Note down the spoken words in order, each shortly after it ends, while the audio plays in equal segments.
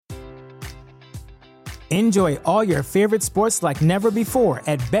Enjoy all your favorite sports like never before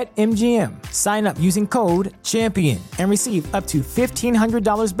at BetMGM. Sign up using code CHAMPION and receive up to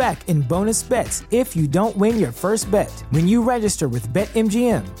 $1,500 back in bonus bets if you don't win your first bet. When you register with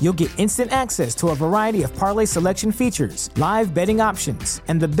BetMGM, you'll get instant access to a variety of parlay selection features, live betting options,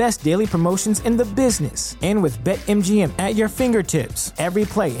 and the best daily promotions in the business. And with BetMGM at your fingertips, every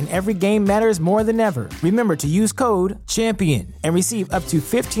play and every game matters more than ever. Remember to use code CHAMPION and receive up to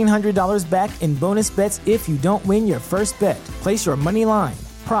 $1,500 back in bonus bets if you don't win your first bet. Place your money line,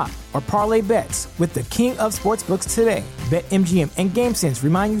 prop, or parlay bets with the king of sportsbooks today. BetMGM and GameSense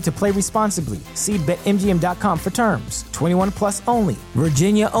remind you to play responsibly. See BetMGM.com for terms. 21 plus only.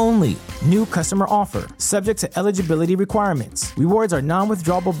 Virginia only. New customer offer. Subject to eligibility requirements. Rewards are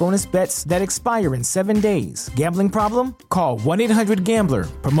non-withdrawable bonus bets that expire in 7 days. Gambling problem? Call 1-800-GAMBLER.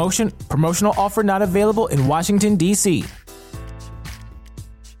 Promotional offer not available in Washington, D.C.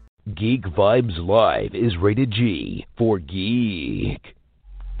 Geek Vibes Live is rated G for geek.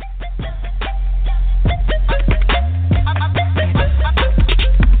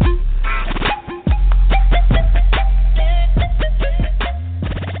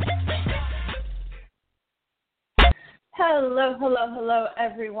 Hello,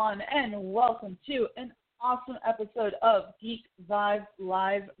 everyone, and welcome to an awesome episode of Geek Vibes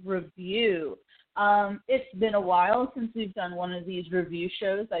Live Review. It's been a while since we've done one of these review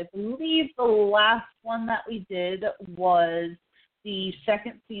shows. I believe the last one that we did was the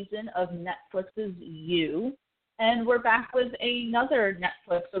second season of Netflix's You, and we're back with another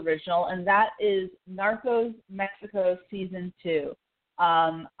Netflix original, and that is Narcos Mexico Season 2.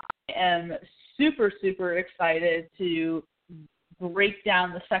 I am super excited to break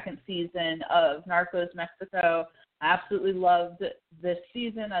down the second season of Narcos Mexico. I absolutely loved this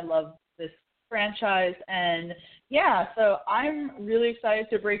season. I love this franchise, and yeah, so I'm really excited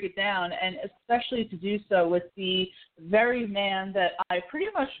to break it down, and especially to do so with the very man that I pretty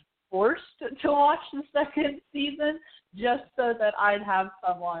much forced to watch the second season just so that I'd have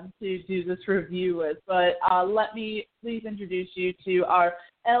someone to do this review with. But let me please introduce you to our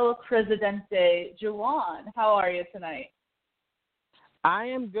El Presidente, Juwan. How are you tonight? I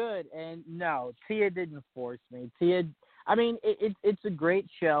am good, and no, Tia didn't force me. It's a great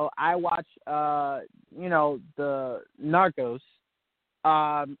show. I watch, the Narcos,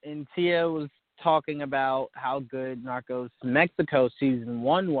 and Tia was talking about how good Narcos Mexico Season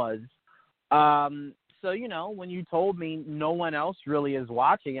 1 was. So, when you told me no one else really is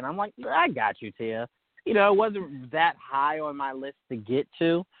watching it, I'm like, I got you, Tia. It wasn't that high on my list to get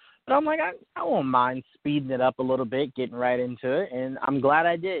to, but I'm like, I won't mind speeding it up a little bit, getting right into it, and I'm glad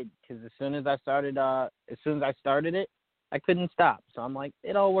I did, because as soon as I started it, I couldn't stop. So I'm like,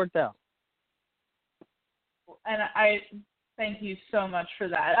 it all worked out. And I thank you so much for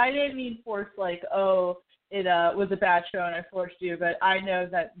that. I didn't mean force it was a bad show and I forced you, but I know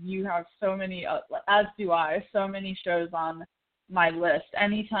that you have so many, as do I, so many shows on my list.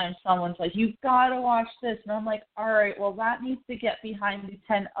 Anytime someone's like, you've got to watch this, and I'm like, all right, well, that needs to get behind the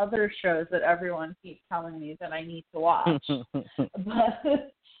 10 other shows that everyone keeps telling me that I need to watch. But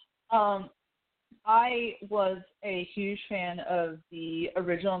I was a huge fan of the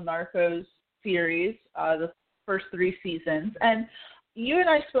original Narcos series, the first 3 seasons. And you and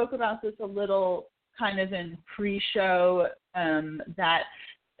I spoke about this a little kind of in pre-show, that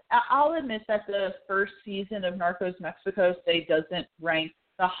I'll admit that the first season of Narcos Mexico doesn't rank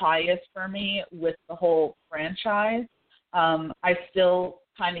the highest for me with the whole franchise. I still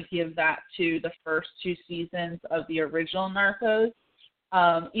kind of give that to the first 2 seasons of the original Narcos.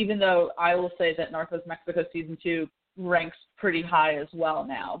 Even though I will say that Narcos Mexico Season 2 ranks pretty high as well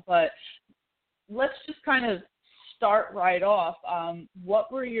now. But let's just kind of start right off. What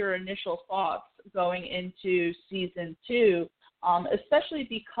were your initial thoughts going into Season 2, especially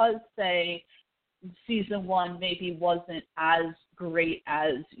because, say, Season 1 maybe wasn't as great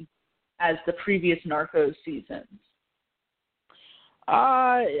as the previous Narcos seasons?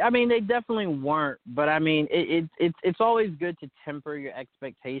 They definitely weren't, but it's always good to temper your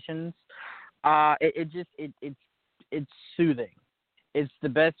expectations. It's soothing. It's the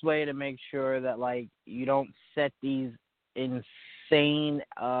best way to make sure that you don't set these insane,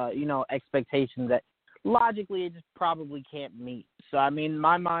 expectations that logically it just probably can't meet. So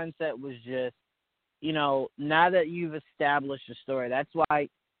my mindset was just, now that you've established a story, that's why.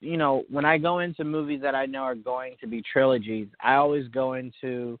 When I go into movies that I know are going to be trilogies, I always go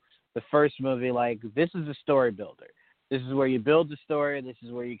into the first movie like, this is a story builder. This is where you build the story. This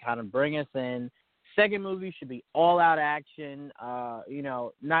is where you kind of bring us in. Second movie should be all-out action,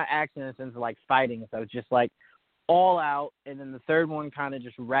 not action in the sense of fighting. So it's just all out. And then the third one kind of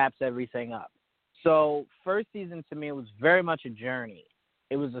just wraps everything up. So first season to me was very much a journey.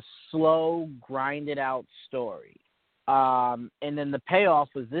 It was a slow, grinded out story. And then the payoff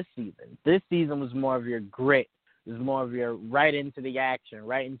was this season. This season was more of your grit. It was more of your right into the action,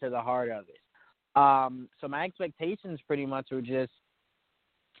 right into the heart of it. So my expectations pretty much were just,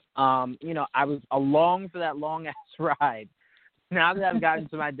 I was along for that long-ass ride. Now that I've gotten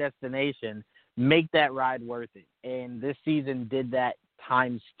to my destination, make that ride worth it. And this season did that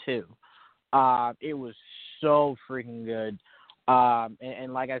times 2. It was so freaking good.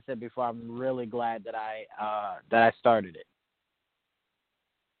 And like I said before, I'm really glad that I started it.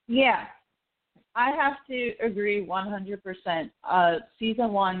 Yeah, I have to agree 100%.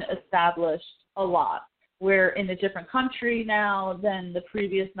 Season 1 established a lot. We're in a different country now than the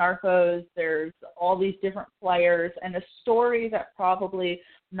previous Narcos. There's all these different players and a story that probably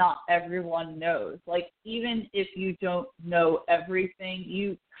not everyone knows. Like, even if you don't know everything,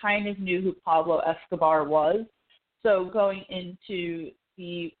 you kind of knew who Pablo Escobar was. So going into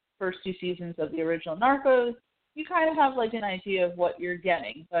the first 2 seasons of the original Narcos, you kind of have like an idea of what you're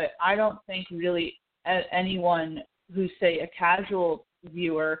getting. But I don't think really anyone who, say, a casual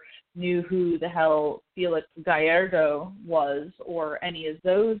viewer knew who the hell Felix Gallardo was or any of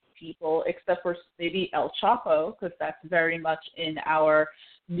those people, except for maybe El Chapo, because that's very much in our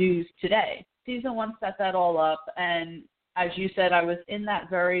news today. Season 1 set that all up, and as you said, I was in that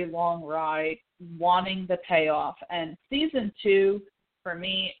very long ride wanting the payoff, and season 2 for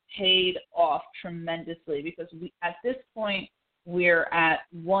me paid off tremendously because at this point we're at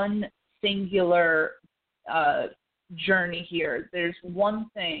one singular journey here. There's one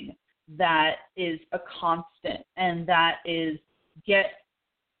thing that is a constant, and that is get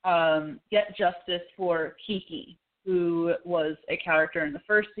justice for Kiki, who was a character in the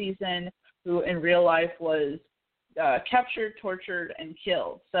first season, who in real life was captured, tortured, and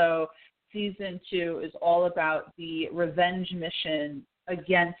killed. So season 2 is all about the revenge mission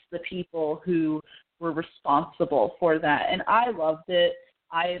against the people who were responsible for that. And I loved it.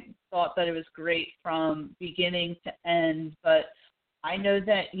 I thought that it was great from beginning to end, but I know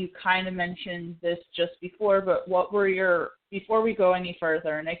that you kind of mentioned this just before, but before we go any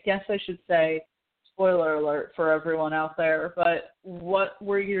further, and I guess I should say, spoiler alert for everyone out there, but what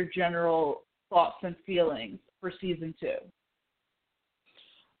were your general thoughts and feelings for season 2?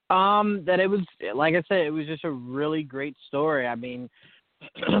 That it was, like I said, it was just a really great story. I mean,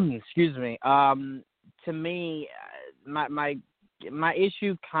 excuse me. To me, my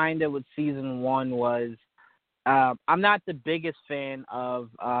issue kind of with season 1 was I'm not the biggest fan of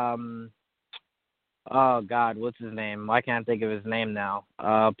oh God, what's his name? Why can't I think of his name now?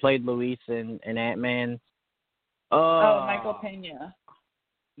 Played Luis in Ant-Man. Michael Pena.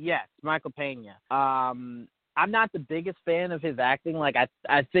 Yes, Michael Pena. I'm not the biggest fan of his acting. Like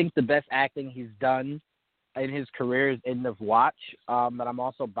I think the best acting he's done in his career is End of Watch. But I'm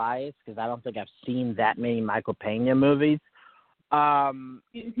also biased because I don't think I've seen that many Michael Pena movies.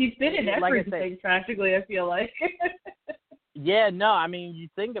 He's been in everything practically, I feel like. Yeah, no, I mean, you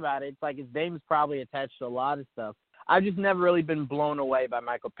think about it, it's like his name's probably attached to a lot of stuff. I've just never really been blown away by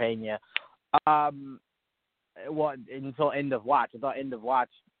Michael Pena. Well, until End of Watch. I thought End of Watch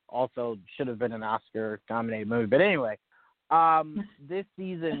also should have been an Oscar-nominated movie. But anyway, this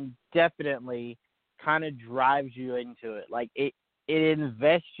season definitely kind of drives you into it. Like, it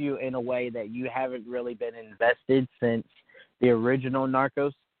invests you in a way that you haven't really been invested since the original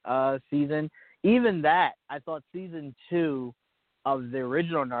Narcos season. Even that, I thought season 2 of the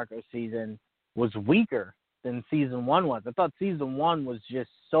original Narcos season was weaker than season 1 was. I thought season 1 was just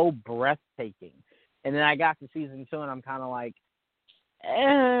so breathtaking. And then I got to season 2 and I'm kind of like,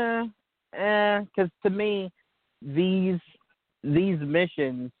 because to me, these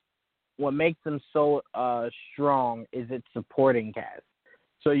missions, what makes them so strong is its supporting cast.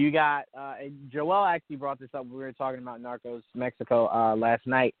 So you got, Joel actually brought this up when we were talking about Narcos Mexico last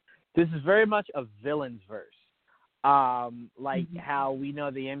night. This is very much a villain's verse. How we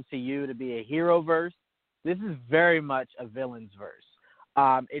know the MCU to be a hero verse, this is very much a villain's verse.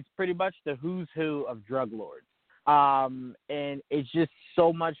 It's pretty much the who's who of drug lords. And it's just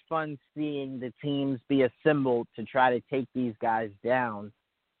so much fun seeing the teams be assembled to try to take these guys down.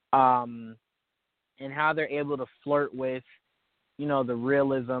 And how they're able to flirt with, the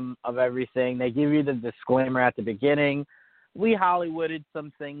realism of everything. They give you the disclaimer at the beginning. We Hollywooded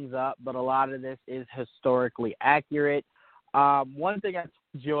some things up, but a lot of this is historically accurate. One thing I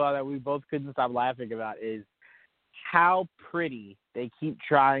told Joel that we both couldn't stop laughing about is how pretty they keep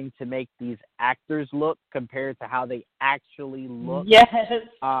trying to make these actors look compared to how they actually look. Yes.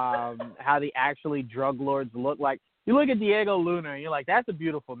 How the actually drug lords look. Like, you look at Diego Luna and you're like, that's a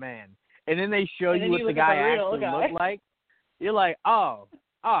beautiful man. and then they show you what the guy actually looked like, you're like, oh,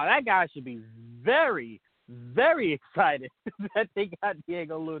 that guy should be very, very excited that they got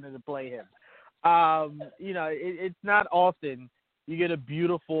Diego Luna to play him. It's not often you get a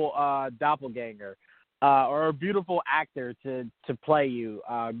beautiful doppelganger or a beautiful actor to play you.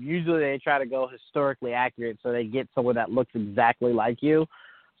 Usually they try to go historically accurate so they get someone that looks exactly like you.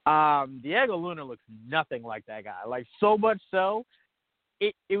 Diego Luna looks nothing like that guy. Like, so much so,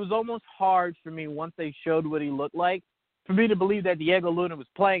 it was almost hard for me once they showed what he looked like for me to believe that Diego Luna was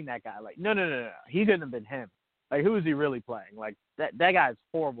playing that guy. Like, no. He couldn't have been him. Like, who is he really playing? Like, that guy's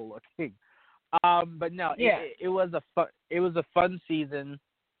horrible looking. But no, yeah. it was a fun season.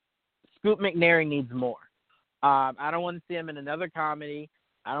 Scoot McNairy needs more. I don't want to see him in another comedy.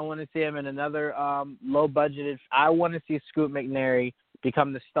 I don't want to see him in another low-budgeted. I want to see Scoot McNairy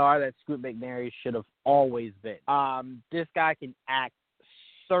become the star that Scoot McNairy should have always been. This guy can act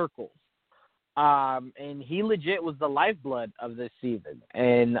circles. And he legit was the lifeblood of this season.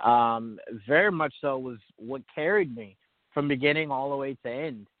 And very much so was what carried me from beginning all the way to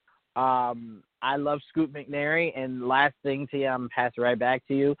end. I love Scoot McNairy. And last thing to you, I'm going to pass it right back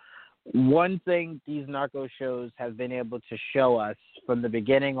to you. One thing these narco shows have been able to show us from the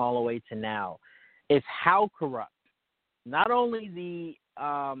beginning all the way to now is how corrupt not only the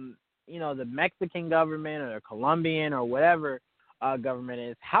Mexican government or the Colombian or whatever government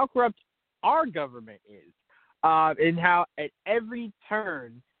is, how corrupt our government is, and how at every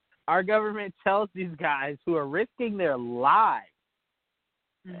turn our government tells these guys who are risking their lives,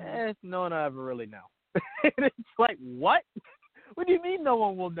 no one will ever really know. It's like, what? What do you mean no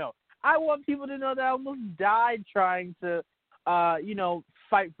one will know? I want people to know that I almost died trying to,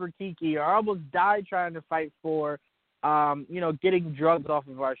 fight for Kiki, or I almost died trying to fight for, getting drugs off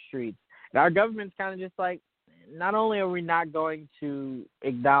of our streets. And our government's kind of just like, not only are we not going to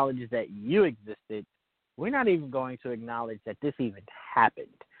acknowledge that you existed, we're not even going to acknowledge that this even happened.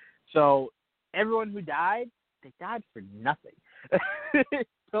 So everyone who died, they died for nothing.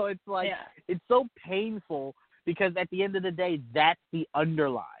 So it's like, It's so painful because at the end of the day, that's the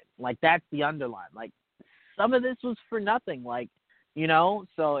underline. Like, that's the underline. Like, some of this was for nothing. Like,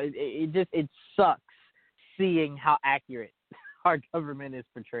 so it sucks seeing how accurate our government is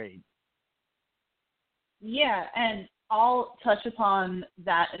portrayed. Yeah, and I'll touch upon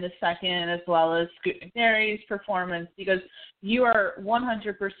that in a second, as well as Scoot McNairy's performance, because you are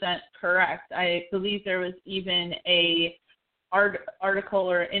 100% correct. I believe there was even a article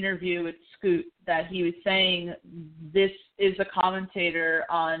or interview with Scoot that he was saying this is a commentator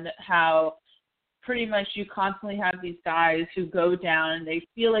on how pretty much you constantly have these guys who go down and they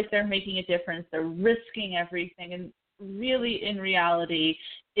feel like they're making a difference, they're risking everything, and really in reality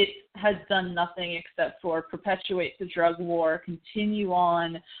it has done nothing except for perpetuate the drug war, continue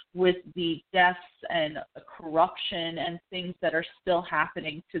on with the deaths and corruption and things that are still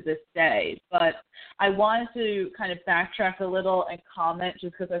happening to this day. But I wanted to kind of backtrack a little and comment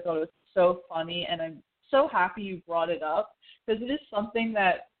just because I thought it was so funny, and I'm so happy you brought it up because it is something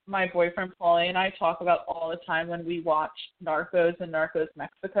that my boyfriend Paulie and I talk about all the time when we watch Narcos and Narcos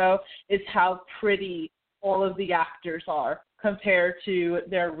Mexico, is how pretty all of the actors are compared to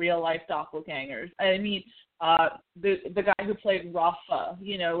their real life doppelgangers. I mean, the guy who played Rafa,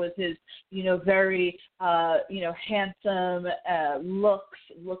 with his, very, handsome looks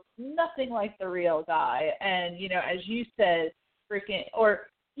nothing like the real guy. And, as you said, or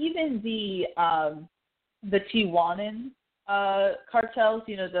even the Tijuanan cartels,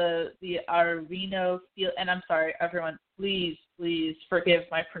 the Areno, and I'm sorry, everyone, please forgive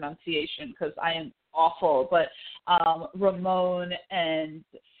my pronunciation because I am awful, but Ramon and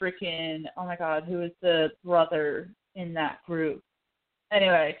oh my God, who is the brother in that group?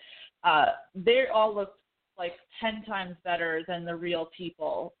 Anyway, they all look like 10 times better than the real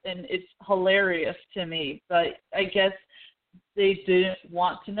people, and it's hilarious to me, but I guess they didn't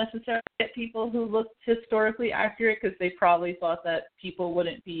want to necessarily get people who looked historically accurate because they probably thought that people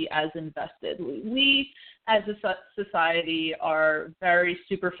wouldn't be as invested. We as a society are very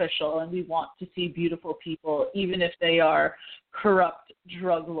superficial, and we want to see beautiful people, even if they are corrupt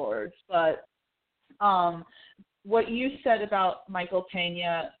drug lords. But what you said about Michael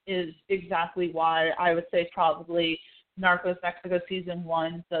Pena is exactly why I would say probably Narcos Mexico Season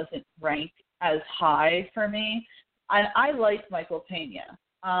 1 doesn't rank as high for me. I like Michael Pena,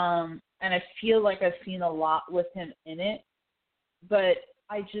 and I feel like I've seen a lot with him in it, but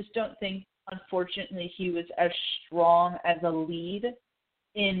I just don't think, unfortunately, he was as strong as a lead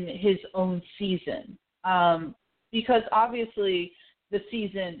in his own season, because obviously the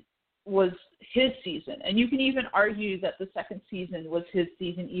season was his season. And you can even argue that the second season was his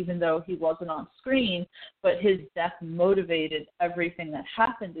season, even though he wasn't on screen, but his death motivated everything that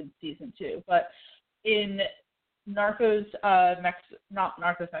happened in season 2. But in the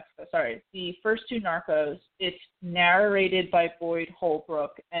first 2 Narcos, it's narrated by Boyd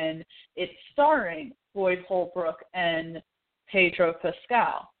Holbrook, and it's starring Boyd Holbrook and Pedro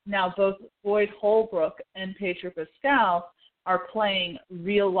Pascal. Now, both Boyd Holbrook and Pedro Pascal are playing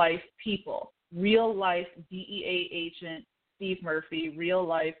real-life people, real-life DEA agent Steve Murphy,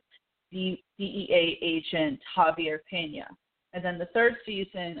 real-life DEA agent Javier Pena. And then the third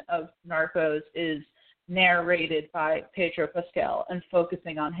season of Narcos is narrated by Pedro Pascal and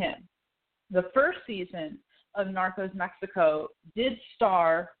focusing on him. The first season of Narcos Mexico did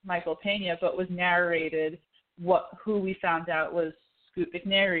star Michael Pena, but was narrated who we found out was Scoot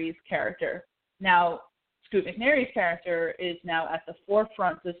McNairy's character. Now, Scoot McNairy's character is now at the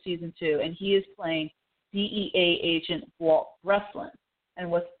forefront of season 2, and he is playing DEA agent Walt Breslin.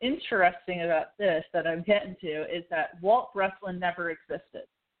 And what's interesting about this that I'm getting to is that Walt Breslin never existed.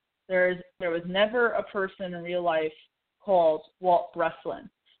 There was never a person in real life called Walt Breslin.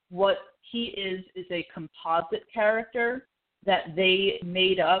 What he is a composite character that they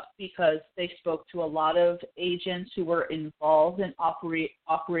made up because they spoke to a lot of agents who were involved in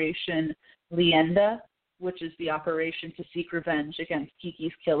Operation Leyenda, which is the operation to seek revenge against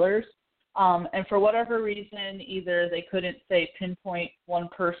Kiki's killers. And for whatever reason, either they couldn't pinpoint one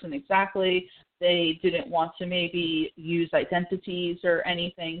person exactly, they didn't want to maybe use identities or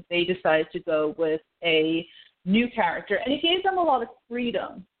anything, they decided to go with a new character. And it gave them a lot of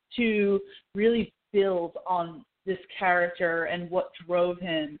freedom to really build on this character and what drove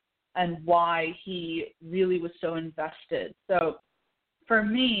him and why he really was so invested. So for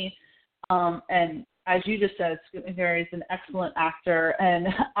me, and as you just said, Scoot McNairy is an excellent actor, and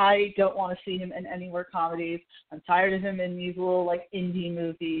I don't want to see him in any more comedies. I'm tired of him in these little, indie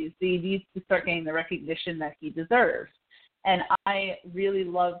movies. He needs to start getting the recognition that he deserves. And I really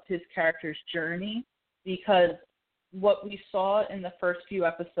loved his character's journey because what we saw in the first few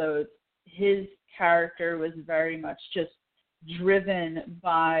episodes, his character was very much just driven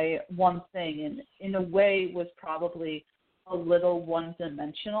by one thing and in a way was probably a little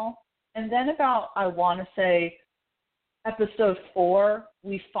one-dimensional. And then about, I want to say, episode 4,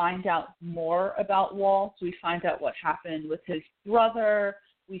 we find out more about Walt. We find out what happened with his brother.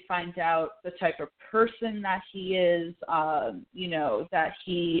 We find out the type of person that he is, that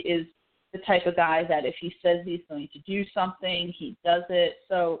he is the type of guy that if he says he's going to do something, he does it.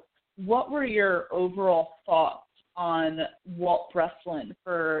 So what were your overall thoughts on Walt Breslin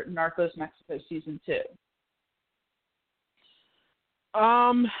for Narcos Mexico Season 2?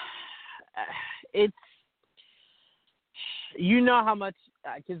 It's, how much,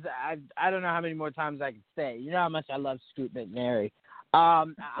 because I don't know how many more times I can say, how much I love Scoot McNairy. I'll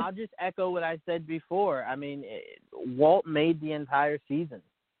just echo what I said before. I mean, Walt made the entire season.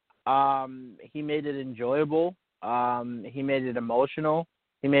 He made it enjoyable. He made it emotional.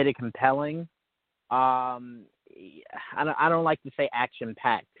 He made it compelling. I don't like to say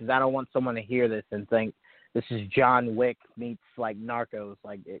action-packed because I don't want someone to hear this and think this is John Wick meets Narcos.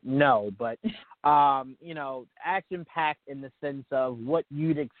 No, but action-packed in the sense of what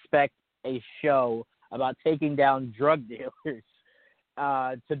you'd expect a show about taking down drug dealers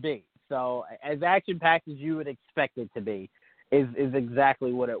to be. So as action-packed as you would expect it to be is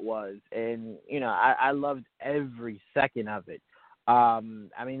exactly what it was. And, I loved every second of it.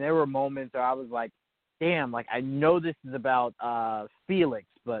 There were moments where I was like, damn, I know this is about Felix,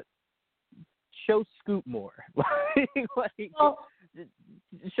 but show Scoot more.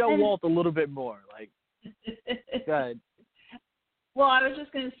 Show Walt a little bit more. Go ahead. Well, I was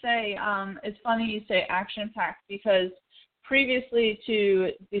just going to say, it's funny you say action-packed because previously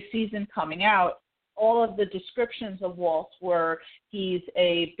to the season coming out, all of the descriptions of Walt were he's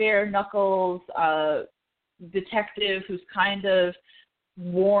a bare-knuckles detective who's kind of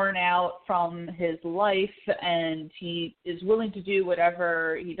worn out from his life and he is willing to do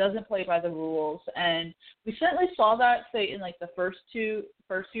whatever. He doesn't play by the rules. And we certainly saw that, say, in the first few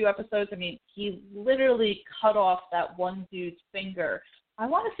episodes. I mean, he literally cut off that one dude's finger. I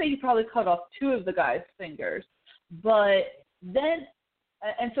want to say he probably cut off 2 of the guy's fingers. But then,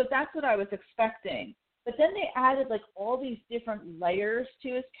 and so that's what I was expecting. But then they added all these different layers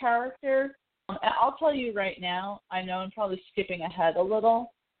to his character. I'll tell you right now, I know I'm probably skipping ahead a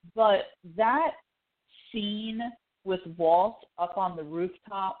little, but that scene with Walt up on the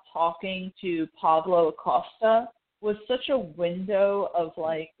rooftop talking to Pablo Acosta was such a window of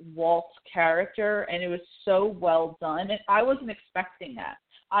Walt's character, and it was so well done. And I wasn't expecting that.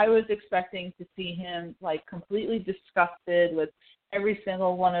 I was expecting to see him like completely disgusted with every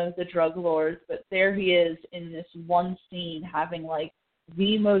single one of the drug lords, but there he is in this one scene having like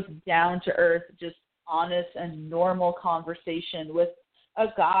the most down to earth, just honest and normal conversation with a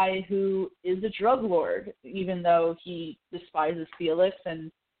guy who is a drug lord, even though he despises Felix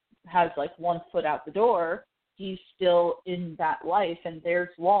and has like one foot out the door. He's still in that life, and there's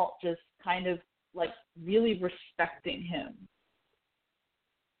Walt just kind of like really respecting him.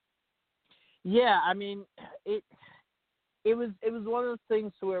 Yeah, I mean, it was one of those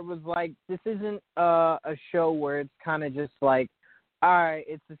things where it was like, this isn't a show where it's kind of just like, all right,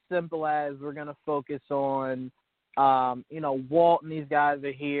 it's as simple as we're gonna focus on, Walt and these guys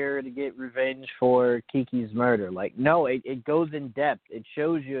are here to get revenge for Kiki's murder. Like, no, it goes in depth. It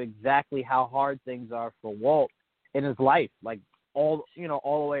shows you exactly how hard things are for Walt in his life, like all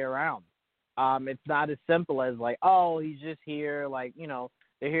the way around. It's not as simple as like, oh, he's just here, like,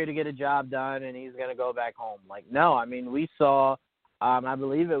 they're here to get a job done and he's going to go back home. Like, no, I mean, we saw, I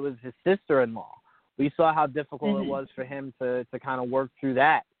believe it was his sister-in-law. We saw how difficult it was for him to kind of work through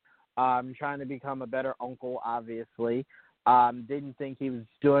that. Trying to become a better uncle, obviously. Didn't think he was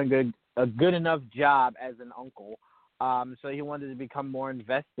doing a good enough job as an uncle. So he wanted to become more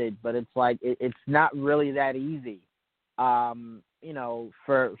invested, but it's like, it's not really that easy, for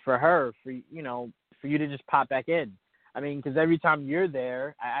her, for you to just pop back in. I mean, because every time you're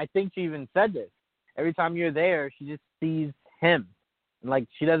there, I think she even said this, every time you're there, she just sees him. Like,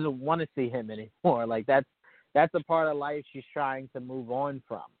 she doesn't want to see him anymore. Like, that's a part of life she's trying to move on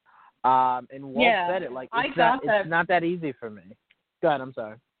from. And Walt said it, like, it's not that easy for me. Go ahead, I'm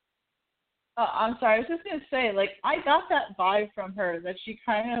sorry. I'm sorry, I was just going to say, like, I got that vibe from her, that she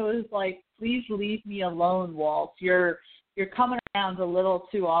kind of was like, please leave me alone, Walt. You're coming around a little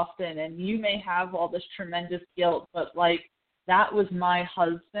too often, and you may have all this tremendous guilt, but, like, that was my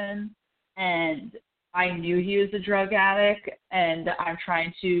husband, and I knew he was a drug addict, and I'm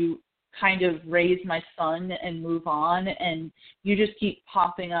trying to kind of raise my son and move on, and you just keep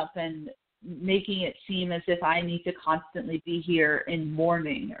popping up and making it seem as if I need to constantly be here in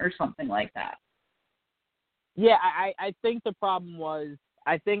mourning or something like that. Yeah, I think the problem was,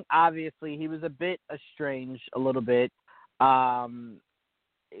 I think obviously he was a bit estranged a little bit.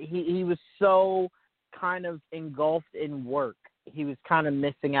 He was so kind of engulfed in work. He was kind of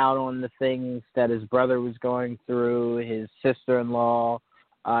missing out on the things that his brother was going through, his sister-in-law,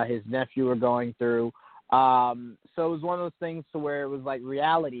 his nephew were going through. So it was one of those things to where it was like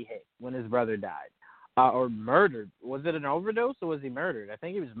reality hit when his brother died, or murdered. Was it an overdose or was he murdered? I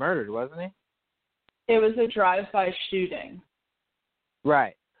think he was murdered, wasn't he? It was a drive-by shooting.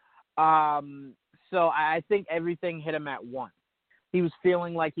 Right. So I think everything hit him at once. He was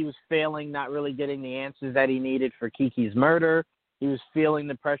feeling like he was failing, not really getting the answers that he needed for Kiki's murder. He was feeling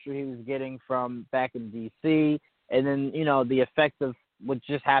the pressure he was getting from back in D.C., and then, the effects of what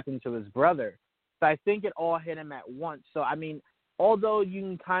just happened to his brother. So I think it all hit him at once. So, I mean, although you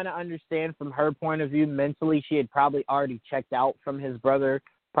can kind of understand from her point of view, mentally she had probably already checked out from his brother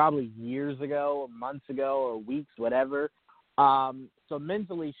probably years ago or months ago or weeks, whatever. So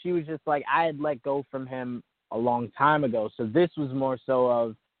mentally she was just like, I had let go from him a long time ago. So this was more so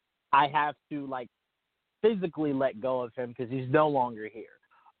of, I have to like physically let go of him because he's no longer here.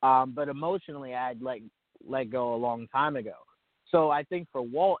 But emotionally I had let go a long time ago. So I think for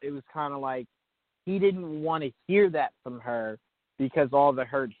Walt, it was kind of like he didn't want to hear that from her because all the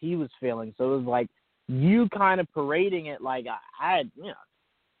hurt he was feeling. So it was like you kind of parading it like I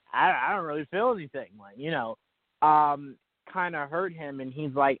don't really feel anything. Like, kind of hurt him. And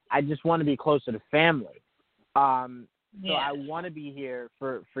he's like, I just want to be closer to family. So I want to be here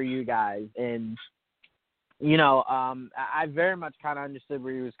for you guys. And, I very much kind of understood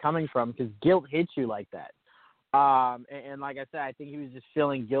where he was coming from because guilt hits you like that. And like I said, I think he was just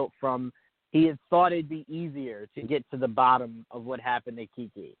feeling guilt from, he had thought it'd be easier to get to the bottom of what happened to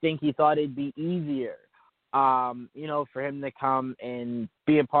Kiki. I think he thought it'd be easier, for him to come and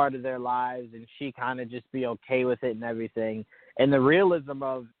be a part of their lives and she kind of just be okay with it and everything. And the realism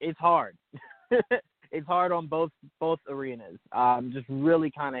of it's hard. It's hard on both arenas. Just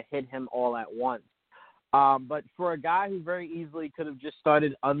really kind of hit him all at once. But for a guy who very easily could have just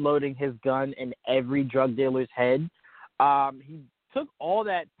started unloading his gun in every drug dealer's head, he took all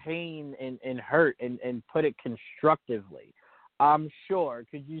that pain and hurt and put it constructively. Sure,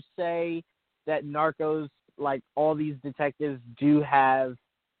 could you say that Narcos, like all these detectives, do have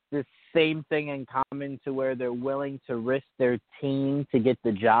the same thing in common to where they're willing to risk their team to get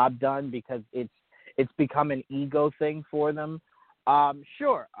the job done because it's become an ego thing for them?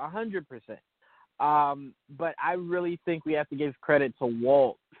 Sure, 100%. But I really think we have to give credit to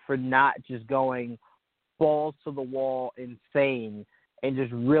Walt for not just going balls to the wall insane and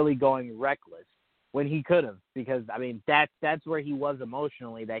just really going reckless when he could have, because I mean that's where he was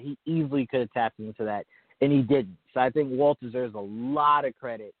emotionally, that he easily could have tapped into that and he didn't. So I think Walt deserves a lot of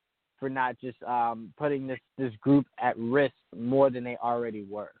credit for not just putting this group at risk more than they already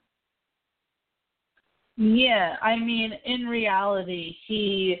were. Yeah, I mean, in reality,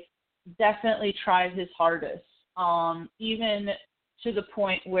 he definitely tried his hardest, even to the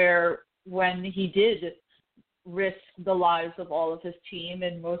point where when he did risk the lives of all of his team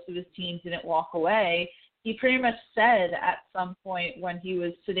and most of his team didn't walk away, he pretty much said at some point when he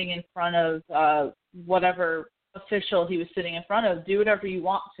was sitting in front of whatever official he was sitting in front of, do whatever you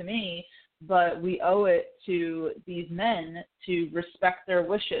want to me, but we owe it to these men to respect their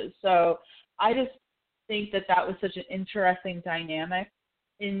wishes. So I just think that was such an interesting dynamic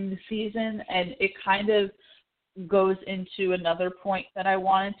in the season, and it kind of goes into another point that I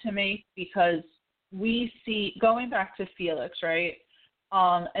wanted to make, because we see, going back to Felix, right?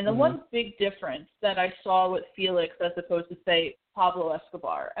 And the one big difference that I saw with Felix as opposed to, say, Pablo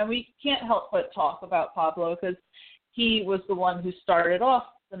Escobar, and we can't help but talk about Pablo because he was the one who started off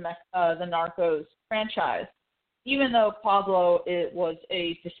the Narcos franchise. Even though Pablo was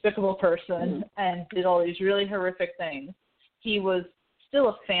a despicable person and did all these really horrific things, he was still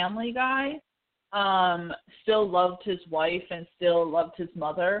a family guy, still loved his wife and still loved his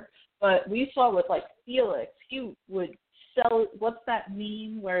mother. But we saw with, like, Felix, he would sell, what's that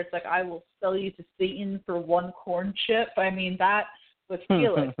meme where it's like, I will sell you to Satan for one corn chip? I mean, that was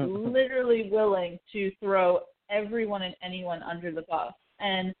Felix, literally willing to throw everyone and anyone under the bus.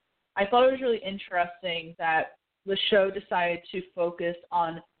 And I thought it was really interesting that the show decided to focus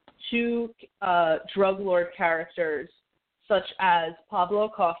on two drug lord characters, such as Pablo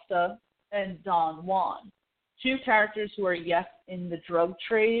Costa and Don Juan. Two characters who are, yes, in the drug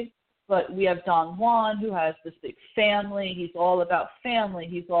trade, but we have Don Juan, who has this big family. He's all about family.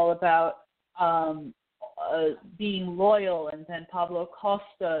 He's all about being loyal. And then Pablo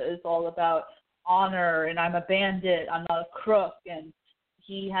Costa is all about honor, and I'm a bandit, I'm not a crook, and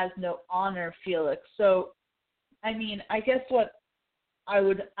he has no honor, Felix. So, I mean, I guess what I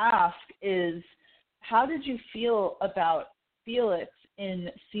would ask is, how did you feel about Felix in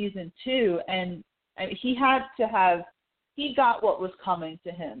season 2? And he got what was coming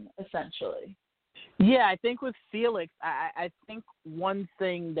to him, essentially. Yeah, I think with Felix, I think one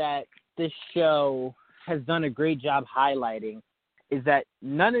thing that this show has done a great job highlighting is that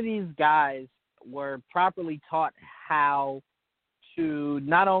none of these guys were properly taught how to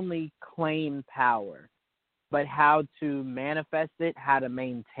not only claim power, but how to manifest it, how to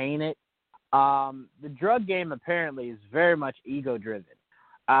maintain it. The drug game apparently is very much ego-driven.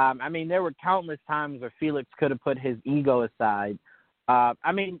 I mean, there were countless times where Felix could have put his ego aside.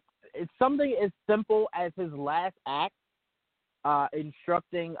 I mean, it's something as simple as his last act,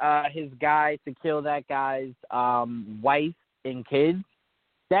 instructing his guy to kill that guy's wife and kids.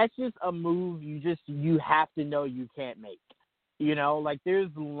 That's just a move you have to know you can't make. You know, like, there's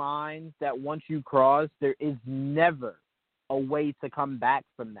lines that once you cross, there is never a way to come back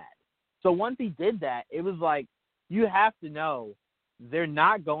from that. So once he did that, it was like, you have to know they're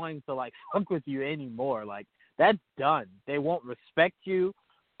not going to, like, fuck with you anymore. Like, that's done. They won't respect you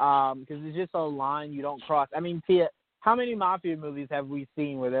because it's just a line you don't cross. I mean, Tia, how many mafia movies have we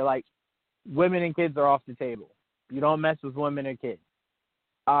seen where they're like, women and kids are off the table? You don't mess with women or kids.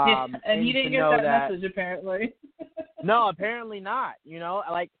 And you didn't get that message, apparently. No, apparently not. You know,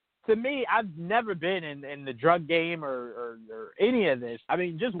 like, to me, I've never been in the drug game or any of this. I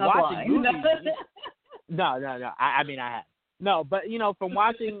mean, just watching movies. No. I mean, I have. No, but, you know, from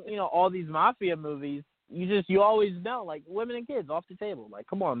watching, you know, all these mafia movies, you always know, like, women and kids off the table. Like,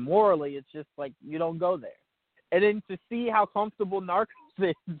 come on, morally, it's just, like, you don't go there. And then to see how comfortable Narcos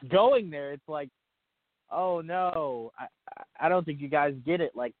is going there, it's like, oh, no, I don't think you guys get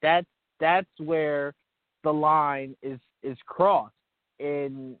it. Like, that's where the line is crossed.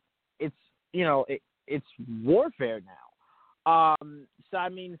 And it's, you know, it's warfare now. So, I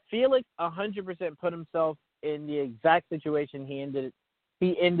mean, Felix 100% put himself in the exact situation he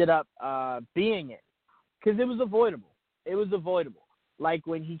ended up being in, because it was avoidable. It was avoidable. Like,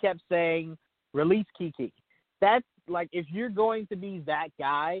 when he kept saying, release Kiki. That's, like, if you're going to be that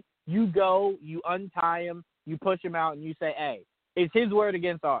guy, you go, you untie him, you push him out, and you say, hey, it's his word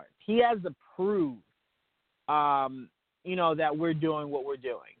against ours. He has to prove, you know, that we're doing what we're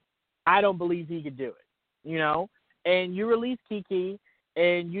doing. I don't believe he could do it, you know? And you release Kiki,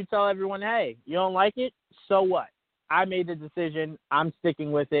 and you tell everyone, hey, you don't like it? So what? I made the decision. I'm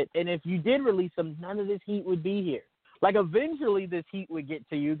sticking with it. And if you did release him, none of this heat would be here. Like, eventually this heat would get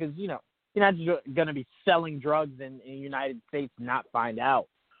to you because, you're not going to be selling drugs in the United States and not find out.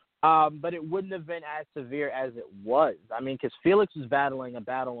 But it wouldn't have been as severe as it was. I mean, because Felix was battling a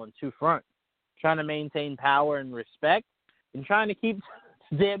battle on two fronts, trying to maintain power and respect and trying to keep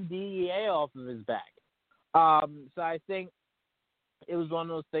damn DEA off of his back. So I think it was one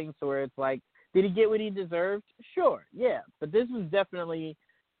of those things where it's like, did he get what he deserved? Sure, yeah. But this was definitely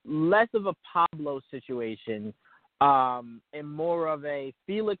less of a Pablo situation and more of a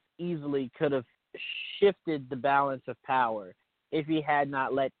Felix easily could have shifted the balance of power if he had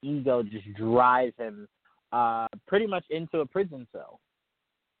not let ego just drive him pretty much into a prison cell.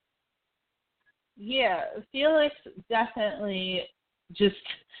 Yeah, Felix definitely just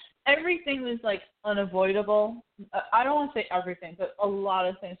everything was like unavoidable. I don't want to say everything, but a lot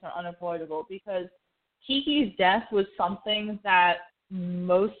of things are unavoidable because Kiki's death was something that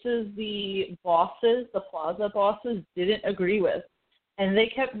most of the bosses, the Plaza bosses, didn't agree with, and they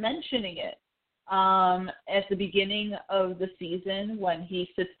kept mentioning it. At the beginning of the season, when he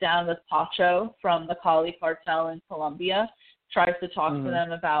sits down with Pacho from the Cali cartel in Colombia, tries to talk to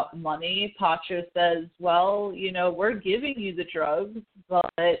them about money, Pacho says, well, we're giving you the drugs,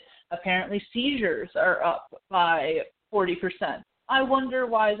 but apparently seizures are up by 40%. I wonder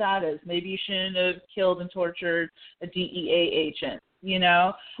why that is. Maybe you shouldn't have killed and tortured a DEA agent,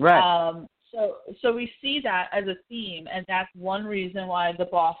 Right. So we see that as a theme, and that's one reason why the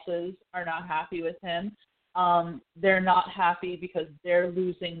bosses are not happy with him. They're not happy because they're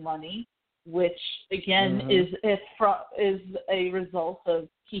losing money, which again is a result of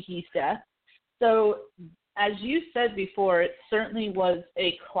Kiki's death. So as you said before, it certainly was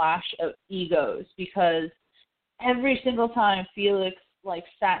a clash of egos because every single time Felix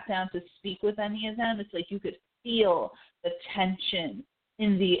sat down to speak with any of them, it's like you could feel the tension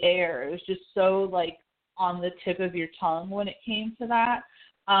in the air. It was just so on the tip of your tongue when it came to that.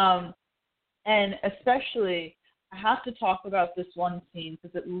 And especially, I have to talk about this one scene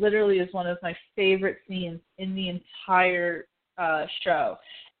because it literally is one of my favorite scenes in the entire show.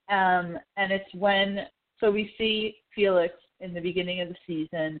 And it's so we see Felix in the beginning of the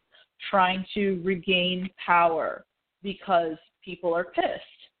season trying to regain power because people are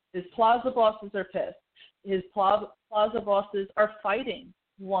pissed. His Plaza bosses are pissed. His Plaza bosses are fighting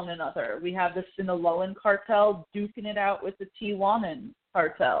one another. We have the Sinaloan cartel duking it out with the Tijuanan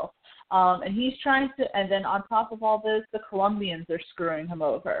cartel. And he's trying to, and then on top of all this, the Colombians are screwing him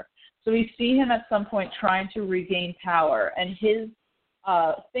over. So we see him at some point trying to regain power. And his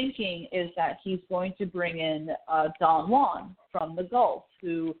thinking is that he's going to bring in Don Juan from the Gulf,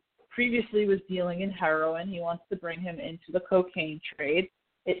 who previously was dealing in heroin. He wants to bring him into the cocaine trade.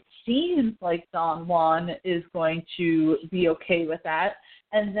 It seems like Don Juan is going to be okay with that.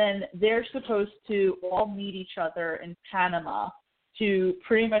 And then they're supposed to all meet each other in Panama to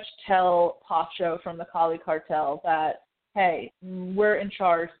pretty much tell Pacho from the Cali cartel that, hey, we're in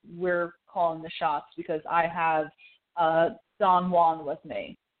charge, we're calling the shots because I have Don Juan with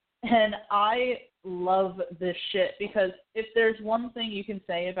me. And I love this shit because if there's one thing you can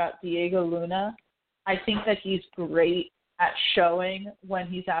say about Diego Luna, I think that he's great at showing when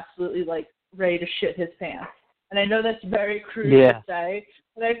he's absolutely ready to shit his pants. And I know that's very crude to say,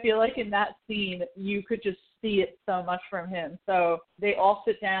 but I feel like in that scene you could just see it so much from him. So they all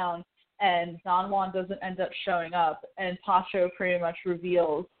sit down and Don Juan doesn't end up showing up, and Pacho pretty much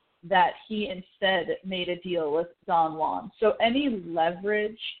reveals that he instead made a deal with Don Juan. So any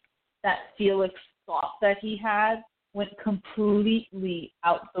leverage that Felix thought that he had went completely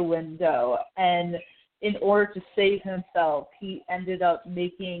out the window, and in order to save himself, he ended up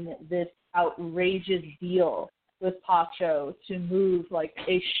making this outrageous deal with Pacho to move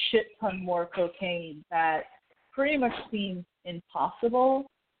a shit ton more cocaine that pretty much seems impossible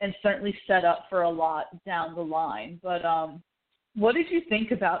and certainly set up for a lot down the line. But what did you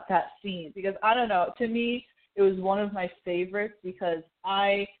think about that scene? Because I don't know, to me, it was one of my favorites because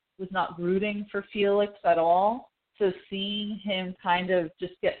I was not rooting for Felix at all. So seeing him kind of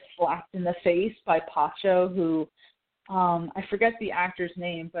just get slapped in the face by Pacho, who I forget the actor's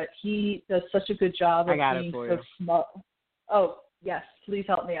name, but he does such a good job of being so smug. Oh, yes, please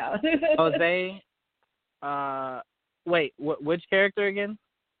help me out. Jose, wait, which character again?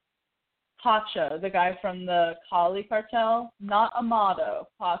 Pacho, the guy from the Cali cartel, not Amado,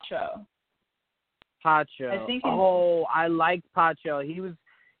 Pacho. Pacho. I think I liked Pacho. He was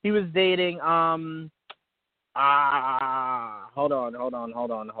dating hold on.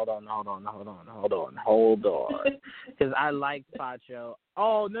 Because I like Pacho.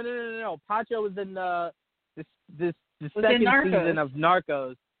 Oh, no. Pacho was in the second season of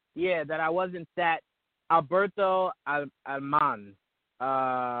Narcos. Yeah, that I wasn't that Alberto Alman.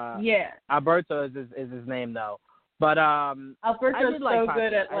 Yeah. Alberto is his name though. But Alberto's so like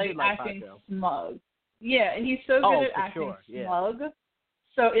good at acting smug. Yeah, he's so good at acting smug.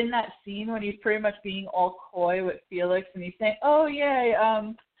 So in that scene when he's pretty much being all coy with Felix and he's saying, "Oh yeah,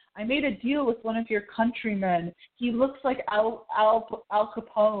 I made a deal with one of your countrymen. He looks like Al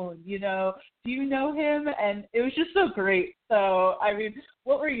Capone, you know. Do you know him?" And it was just so great. So, I mean,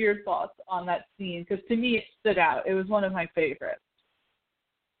 what were your thoughts on that scene? Because to me, it stood out. It was one of my favorites.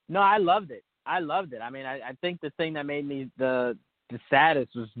 No, I loved it. I mean, I think the thing that made me the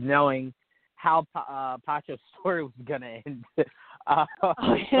saddest was knowing how Pacho's story was going to end. So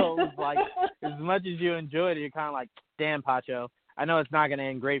it was like, as much as you enjoyed it, you're kind of like, damn, Pacho, I know it's not going to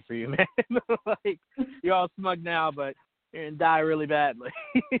end great for you, man. Like, you're all smug now, but you're going to die really badly.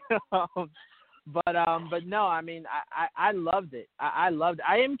 But no, I mean, I loved it. I loved it.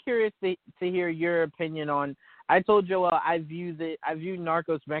 I am curious to hear your opinion on. I told Joel I view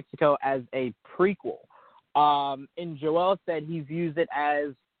Narcos Mexico as a prequel. And Joel said he views it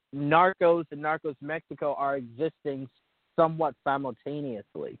as Narcos and Narcos Mexico are existing somewhat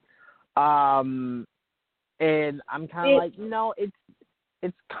simultaneously. And I'm kind of like, no,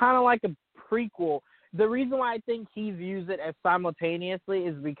 it's kind of like a prequel. The reason why I think he views it as simultaneously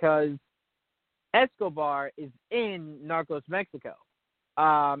is because Escobar is in Narcos Mexico.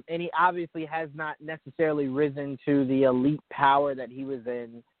 And he obviously has not necessarily risen to the elite power that he was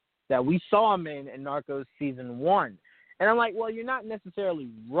in, that we saw him in Narcos Season 1. And I'm like, well, you're not necessarily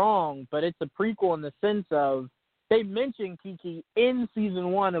wrong, but it's a prequel in the sense of they mentioned Kiki in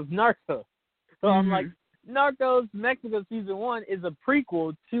Season 1 of Narcos. So I'm like, Narcos Mexico Season 1 is a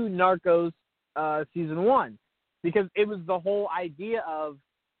prequel to Narcos Season 1 because it was the whole idea of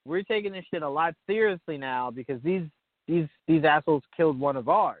we're taking this shit a lot seriously now because these assholes killed one of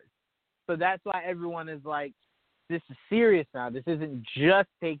ours. So that's why everyone is like, this is serious now. This isn't just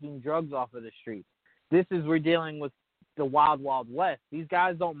taking drugs off of the streets. This is, we're dealing with the wild, wild west. These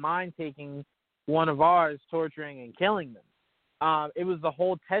guys don't mind taking one of ours, torturing and killing them. It was the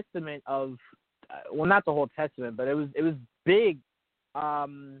whole testament of, well, not the whole testament, but it was big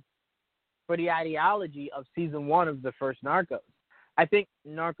for the ideology of Season 1 of the first Narcos. I think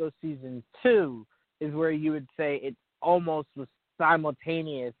Narcos Season 2 is where you would say it almost was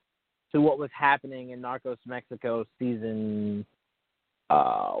simultaneous to what was happening in Narcos Mexico Season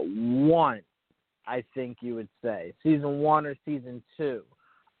 1, I think you would say. Season 1 or Season 2.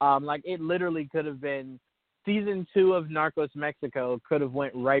 Like, it literally could have been Season 2 of Narcos Mexico could have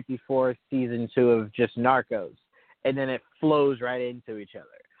went right before Season 2 of just Narcos, and then it flows right into each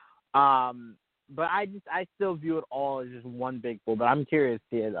other. But I still view it all as just one big pool. But I'm curious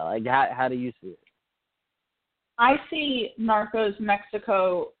to hear, though. Like, how do you see it? I see Narcos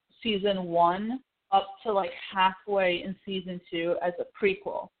Mexico Season 1 up to like halfway in Season 2 as a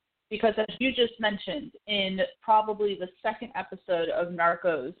prequel. Because as you just mentioned, in probably the second episode of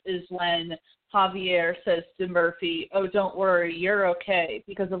Narcos is when Javier says to Murphy, "Oh, don't worry, you're okay,"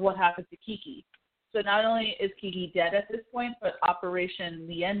 because of what happened to Kiki. So not only is Kiki dead at this point, but Operation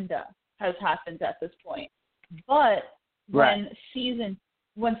Leyenda has happened at this point. But when season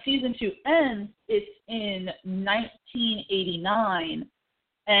 2 ends, it's in 1989,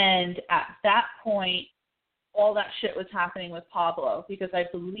 and at that point, all that shit was happening with Pablo, because I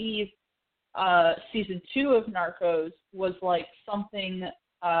believe Season 2 of Narcos was like something,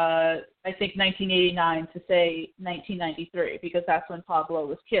 I think 1989 to say 1993, because that's when Pablo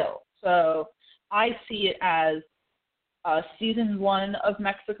was killed. So I see it as Season 1 of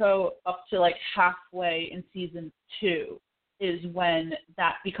Mexico up to like halfway in Season 2 is when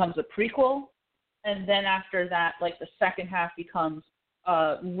that becomes a prequel. And then after that, like the second half becomes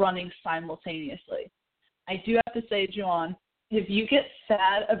running simultaneously. I do have to say, Juan, if you get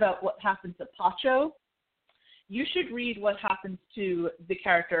sad about what happened to Pacho, you should read what happens to the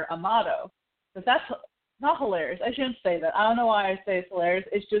character Amado. Because that's not hilarious. I shouldn't say that. I don't know why I say it's hilarious.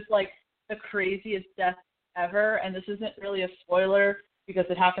 It's just like the craziest death ever. And this isn't really a spoiler because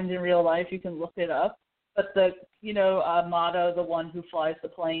it happened in real life. You can look it up. But Amado, the one who flies the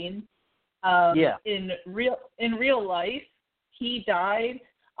plane, in real life, he died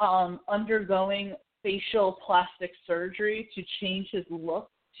undergoing facial plastic surgery to change his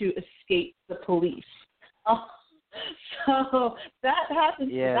look to escape the police. So that happens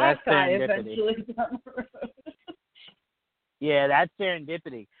to that guy eventually down the road. Yeah, that's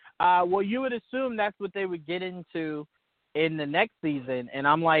serendipity. Well, you would assume that's what they would get into in the next season. And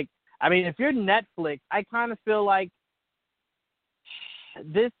I'm like, I mean, if you're Netflix, I kind of feel like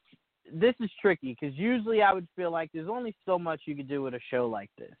this is tricky because usually I would feel like there's only so much you could do with a show like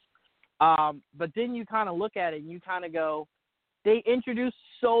this. But then you kind of look at it and you kind of go, they introduced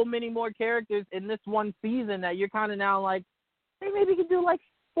so many more characters in this one season that you're kind of now like, hey, maybe you could do like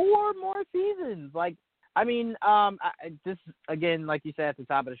 4 more seasons. Like, I mean, this, again, like you said at the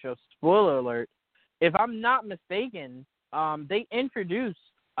top of the show, spoiler alert, if I'm not mistaken, they introduced,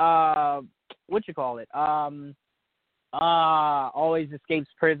 always escapes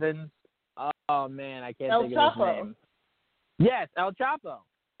prisons. Oh, man, I can't think of his name. Yes, El Chapo.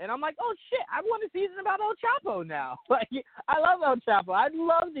 And I'm like, oh, shit, I want a season about El Chapo now. Like, I love El Chapo. I'd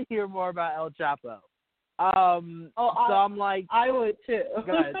love to hear more about El Chapo. I'm like, I would too.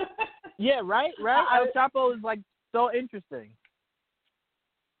 Go ahead. Yeah, right? El Chapo is, like, so interesting.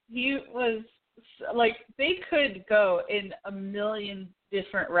 He was, like, they could go in a million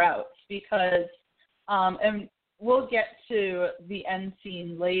different routes because, and we'll get to the end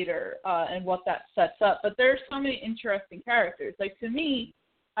scene later and what that sets up, but there's so many interesting characters. Like, to me,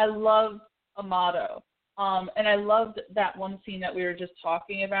 I love Amato, and I loved that one scene that we were just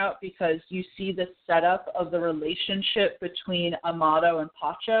talking about because you see the setup of the relationship between Amato and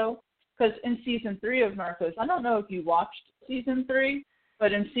Pacho. Because in season 3 of Narcos, I don't know if you watched season 3,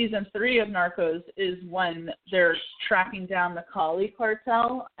 but in season 3 of Narcos is when they're tracking down the Cali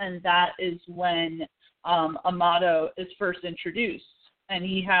cartel, and that is when Amato is first introduced, and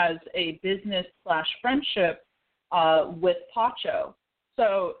he has a business/friendship with Pacho.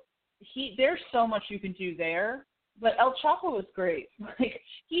 So there's so much you can do there. But El Chapo was great. Like,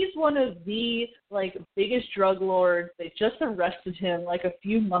 he's one of the, like, biggest drug lords. They just arrested him, like, a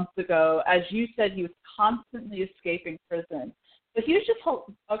few months ago. As you said, he was constantly escaping prison. But he was just,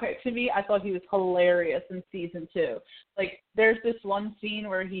 okay, to me, I thought he was hilarious in season 2. Like, there's this one scene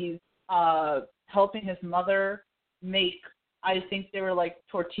where he's helping his mother make, I think they were, like,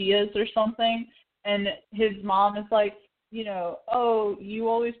 tortillas or something. And his mom is like, you know, oh, you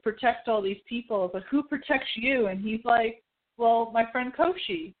always protect all these people, but who protects you? And he's like, well, my friend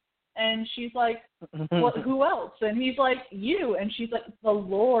Koshi. And she's like, what, who else? And he's like, you. And she's like, the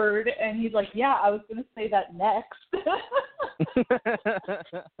Lord. And he's like, yeah, I was going to say that next.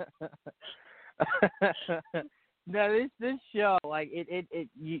 No, this show, like,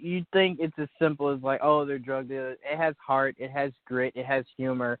 you think it's as simple as, like, oh, they're drug dealers. It has heart. It has grit. It has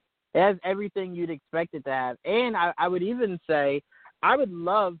humor. It has everything you'd expect it to have. And I would even say I would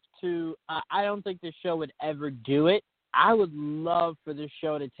love to I don't think this show would ever do it. I would love for this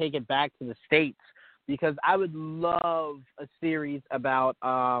show to take it back to the States because I would love a series about,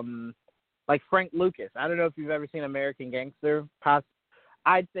 like, Frank Lucas. I don't know if you've ever seen American Gangster.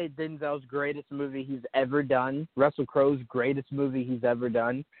 I'd say Denzel's greatest movie he's ever done. Russell Crowe's greatest movie he's ever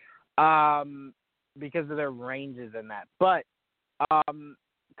done because of their ranges in that. But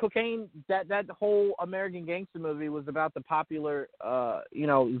cocaine, that whole American Gangster movie was about the popular, it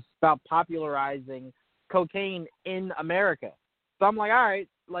was about popularizing cocaine in America. So I'm like, all right,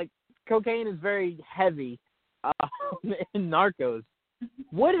 like, cocaine is very heavy in Narcos.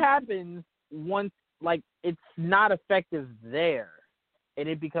 What happens once, like, it's not effective there and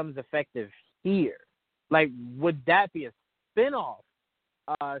it becomes effective here? Like, would that be a spin-off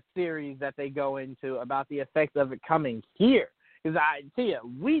series that they go into about the effect of it coming here? Because I tell you,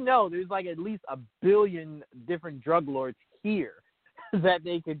 we know there's like at least 1 billion different drug lords here that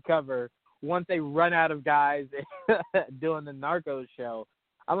they could cover once they run out of guys doing the Narcos show.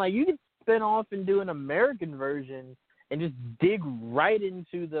 I'm like, you could spin off and do an American version and just dig right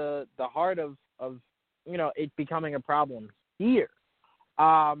into the heart of it becoming a problem here.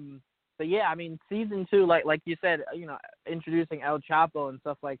 But yeah, I mean, season 2, like you said, introducing El Chapo and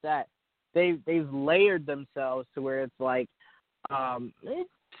stuff like that, they've layered themselves to where it's like,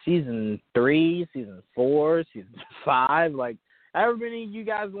 season 3, season 4, season 5, like, however many you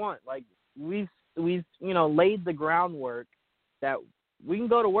guys want. Like, we've laid the groundwork that we can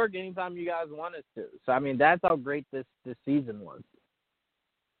go to work anytime you guys want us to. So, I mean, that's how great this season was.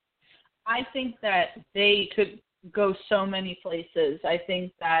 I think that they could go so many places. I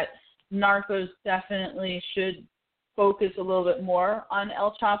think that Narcos definitely should focus a little bit more on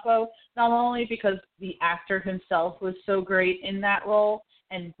El Chapo, not only because the actor himself was so great in that role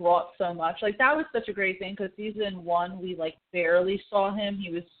and brought so much. Like, that was such a great thing because season 1, we, like, barely saw him.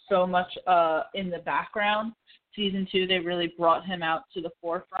 He was so much in the background. Season 2, they really brought him out to the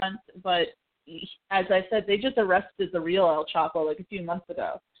forefront. But as I said, they just arrested the real El Chapo, like, a few months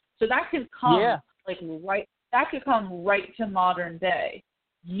ago. So that could come, that could come right to modern day.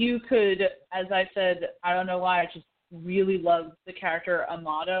 You could, as I said, I don't know why, I just really loved the character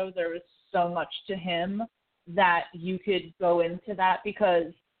Amato. There was so much to him that you could go into that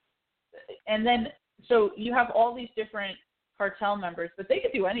because, and then, so you have all these different cartel members, but they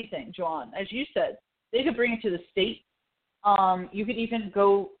could do anything, Juwan. As you said, they could bring it to the state. You could even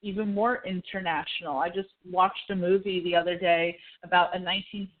go even more international. I just watched a movie the other day about a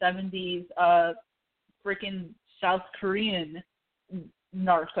 1970s freaking South Korean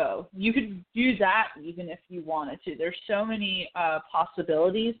narco. You could do that even if you wanted to. There's so many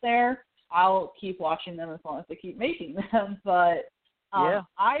possibilities there. I'll keep watching them as long as they keep making them. But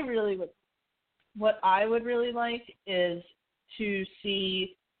I really would. What I would really like is to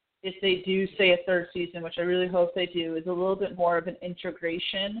see, if they do say a third season, which I really hope they do, is a little bit more of an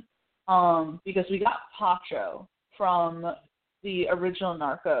integration, because we got Pacho from the original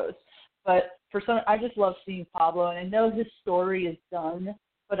Narcos, but I just love seeing Pablo, and I know his story is done,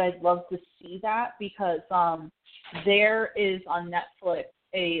 but I'd love to see that because there is on Netflix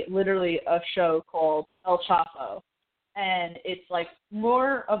literally a show called El Chapo, and it's like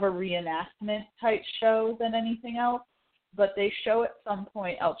more of a reenactment type show than anything else. But they show at some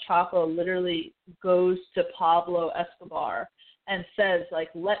point El Chapo literally goes to Pablo Escobar and says, like,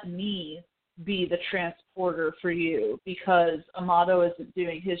 let me be the transporter for you because Amado isn't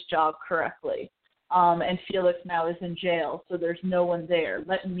doing his job correctly. And Felix now is in jail, so there's no one there.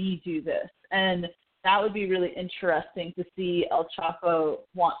 Let me do this. And that would be really interesting to see El Chapo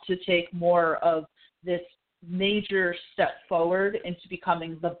want to take more of this major step forward into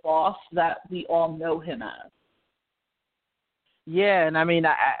becoming the boss that we all know him as. Yeah, and I mean,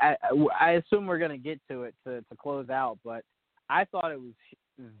 I assume we're going to get to it to close out, but I thought it was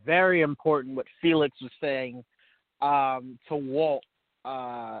very important what Felix was saying to Walt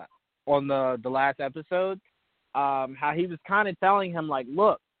on the last episode, how he was kind of telling him, like,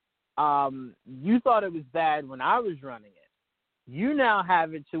 look, you thought it was bad when I was running it. You now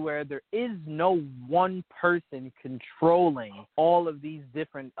have it to where there is no one person controlling all of these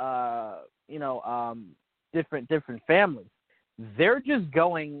different, different families. They're just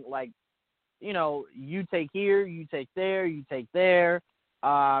going like, you take here, you take there, you take there,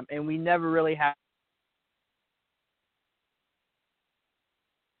 and we never really have.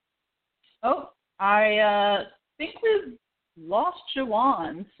 Oh, I think we've lost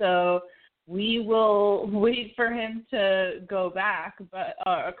Juwan, so we will wait for him to go back,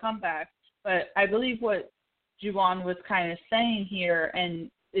 or come back. But I believe what Juwan was kind of saying here,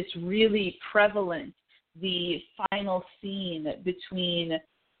 and it's really prevalent, the final scene between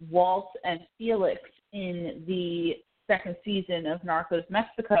Walt and Felix in the second season of Narcos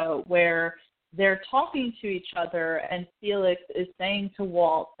Mexico, where they're talking to each other and Felix is saying to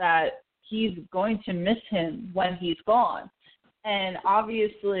Walt that he's going to miss him when he's gone. And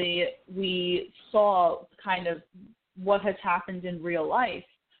obviously we saw kind of what has happened in real life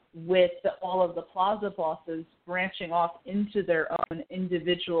with all of the Plaza bosses branching off into their own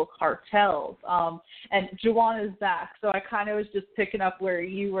individual cartels. And Juwan is back, so I kind of was just picking up where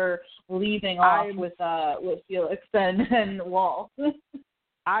you were leaving off with Felix and Walt.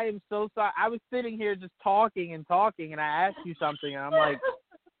 I am so sorry. I was sitting here just talking, and I asked you something, and I'm like,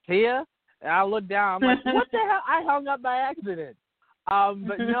 Tia? And I looked down, I'm like, what the hell? I hung up by accident.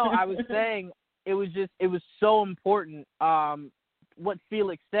 But no, I was saying it was so important what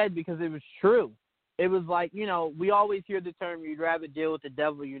Felix said, because it was true. It was like, we always hear the term, you'd rather deal with the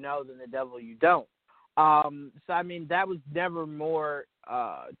devil you know than the devil you don't. So, I mean, that was never more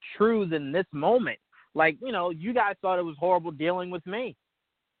true than this moment. Like, you guys thought it was horrible dealing with me.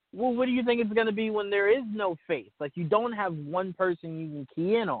 Well, what do you think it's going to be when there is no face? Like, you don't have one person you can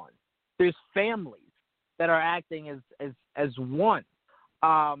key in on. There's families that are acting as one.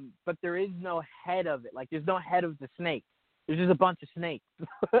 But there is no head of it. Like, there's no head of the snake. There's just a bunch of snakes.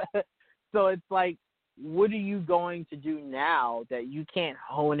 So it's like, what are you going to do now that you can't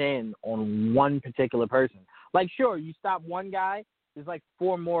hone in on one particular person? Like, sure, you stop one guy, there's like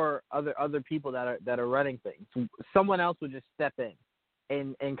four more other people that are running things. Someone else would just step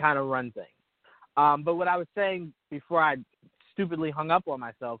in and kind of run things. But what I was saying before I stupidly hung up on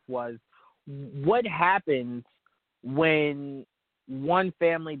myself was, what happens when one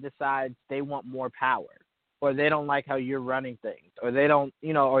family decides they want more power, or they don't like how you're running things, or they don't,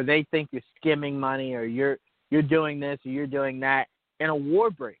 or they think you're skimming money, or you're doing this, or you're doing that, and a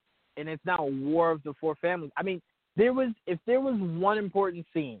war breaks, and it's now a war of the four families. I mean, if there was one important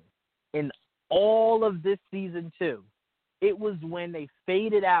scene in all of this season 2, it was when they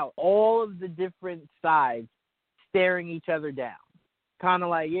faded out all of the different sides staring each other down. Kind of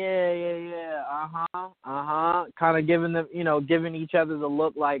like, yeah, kind of giving them, giving each other the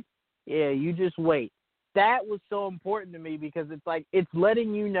look like, yeah, you just wait. That was so important to me, because it's like, it's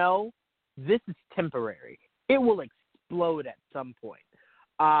letting you know this is temporary. It will explode at some point.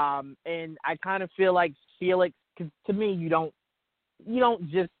 And I kind of feel like Felix because to me, you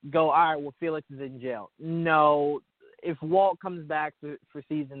don't just go, all right, well, Felix is in jail. No, if Walt comes back for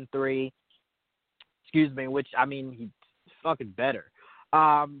season 3, which, I mean, he's fucking better.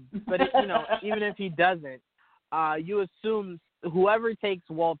 But, even if he doesn't, you assume whoever takes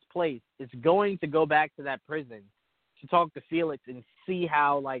Walt's place is going to go back to that prison to talk to Felix and see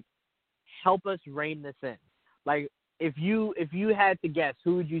how, like, help us rein this in. Like, if you had to guess,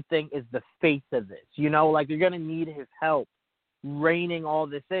 who would you think is the face of this? Like, you're going to need his help reining all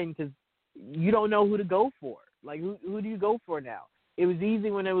this in because you don't know who to go for. Like, who do you go for now? It was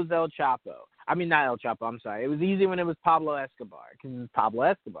easy when it was El Chapo. I mean, not El Chapo, I'm sorry. It was easy when it was Pablo Escobar because it was Pablo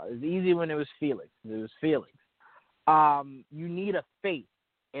Escobar. It was easy when it was Felix because it was Felix. You need a face.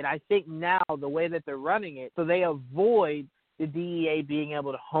 And I think now the way that they're running it, so they avoid the DEA being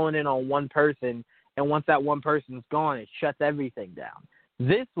able to hone in on one person, and once that one person's gone, it shuts everything down.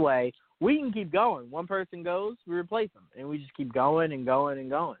 This way, we can keep going. One person goes, we replace them, and we just keep going and going and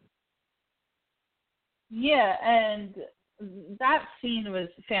going. Yeah, and that scene was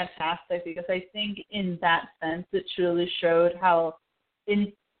fantastic because I think in that sense it truly showed how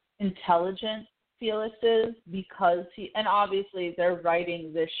intelligent Felix is because and obviously they're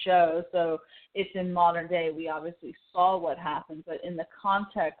writing this show, so it's in modern day. We obviously saw what happened, but in the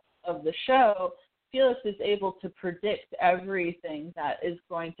context of the show, Felix is able to predict everything that is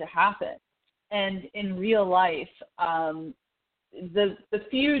going to happen. And in real life, the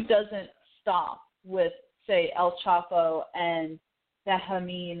feud doesn't stop with, say, El Chapo and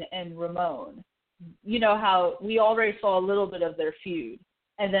Benjamin and Ramon. You know how we already saw a little bit of their feud.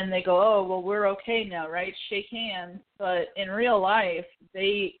 And then they go, oh, well, we're okay now, right? Shake hands. But in real life,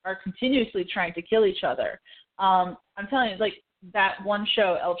 they are continuously trying to kill each other. I'm telling you, like that one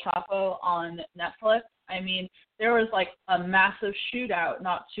show, El Chapo on Netflix, I mean, there was like a massive shootout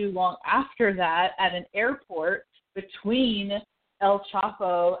not too long after that at an airport between El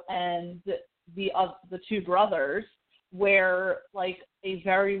Chapo and the two brothers, where like a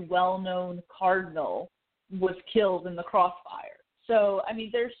very well-known cardinal was killed in the crossfire. So, I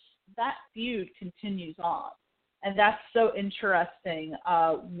mean, that feud continues on, and that's so interesting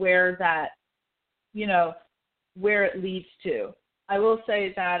where that, where it leads to. I will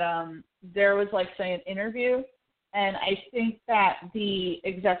say that there was, like, say, an interview, and I think that the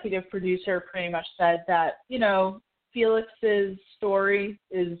executive producer pretty much said that, Felix's story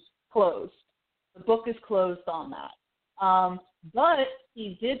is closed. The book is closed on that. But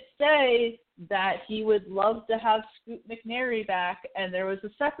he did say that he would love to have Scoot McNairy back, and there was a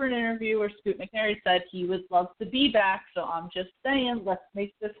separate interview where Scoot McNairy said he would love to be back, so I'm just saying, let's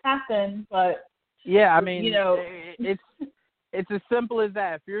make this happen. But yeah, I mean, it's as simple as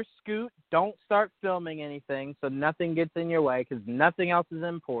that. If you're Scoot, don't start filming anything so nothing gets in your way because nothing else is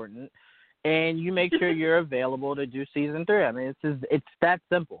important, and you make sure you're available to do season 3. I mean, it's that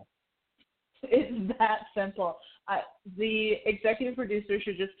simple. It's that simple. The executive producer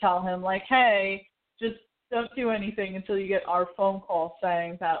should just tell him, like, hey, just don't do anything until you get our phone call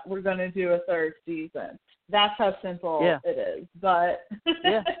saying that we're going to do a 3rd season. That's how simple it is. But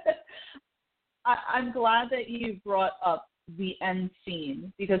yeah. I'm glad that you brought up the end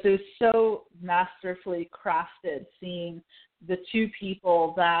scene because it was so masterfully crafted, seeing the two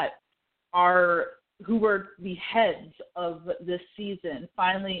people who were the heads of this season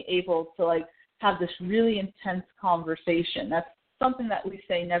finally able to, like, have this really intense conversation. That's something that we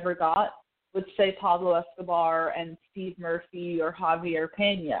say never got with, say, Pablo Escobar and Steve Murphy or Javier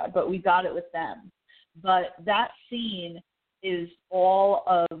Pena, but we got it with them. But that scene is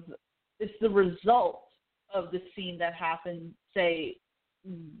it's the result of the scene that happened, say,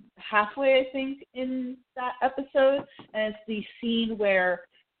 halfway, I think, in that episode, and it's the scene where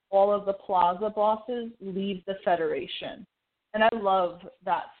all of the Plaza bosses leave the Federation. And I love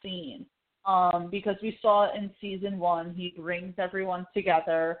that scene because we saw it in season 1. He brings everyone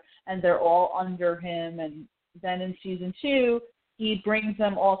together, and they're all under him. And then in season 2, he brings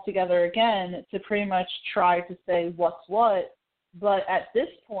them all together again to pretty much try to say what's what. But at this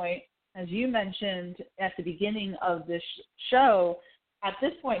point, as you mentioned at the beginning of this show, at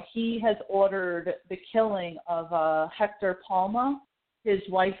this point he has ordered the killing of Hector Palma, his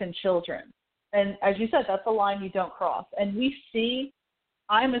wife and children. And as you said, that's a line you don't cross. And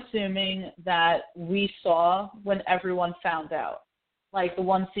I'm assuming that we saw when everyone found out. Like the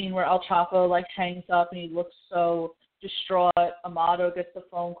one scene where El Chapo like hangs up and he looks so distraught. Amado gets the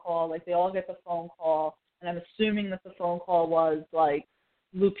phone call. Like they all get the phone call. And I'm assuming that the phone call was like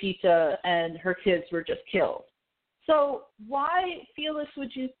Lupita and her kids were just killed. So why, Felix,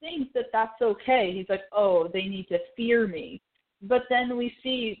 would you think that that's okay? He's like, oh, they need to fear me. But then we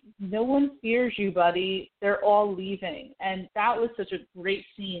see no one fears you, buddy. They're all leaving. And that was such a great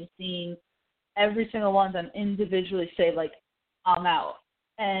scene, seeing every single one of them individually say, like, I'm out.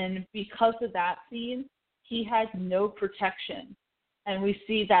 And because of that scene, he has no protection. And we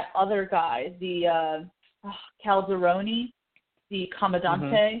see that other guy, the Calderoni, the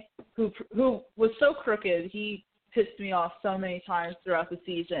Commandante, who was so crooked. He pissed me off so many times throughout the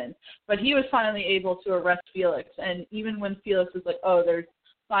season. But he was finally able to arrest Felix. And even when Felix was like, oh, there's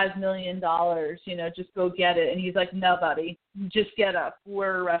 $5 million, just go get it. And he's like, no, buddy, just get up.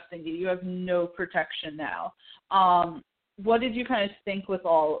 We're arresting you. You have no protection now. What did you kind of think with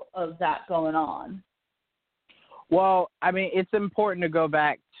all of that going on? Well, I mean, it's important to go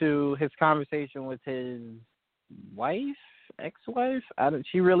back to his conversation with his wife, ex-wife.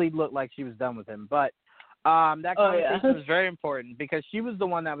 She really looked like she was done with him. But that conversation was very important because she was the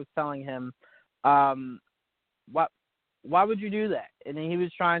one that was telling him, why would you do that? And then he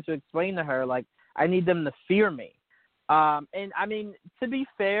was trying to explain to her, like, I need them to fear me. And, I mean, to be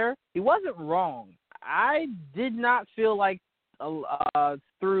fair, he wasn't wrong. I did not feel like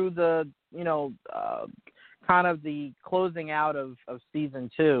through the, kind of the closing out of season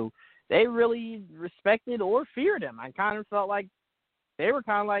 2, they really respected or feared him. I kind of felt like they were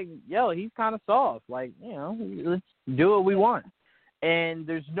kind of like, yo, he's kind of soft. Like, let's do what we want. And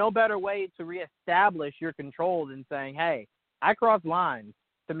there's no better way to reestablish your control than saying, hey, I cross lines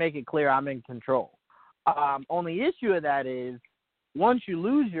to make it clear I'm in control. Only issue of that is once you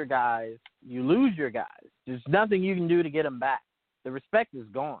lose your guys, you lose your guys. There's nothing you can do to get them back. The respect is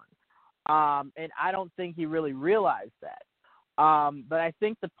gone. And I don't think he really realized that. But I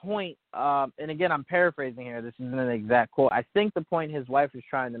think the point, and again, I'm paraphrasing here. This isn't an exact quote. I think the point his wife was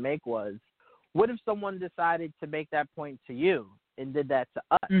trying to make was, what if someone decided to make that point to you and did that to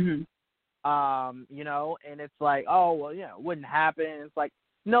us? Mm-hmm. And it's like, oh, well, it wouldn't happen. It's like,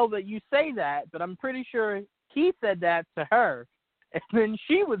 no, but you say that, but I'm pretty sure he said that to her, and then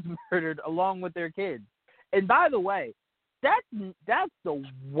she was murdered along with their kids. And by the way, that's the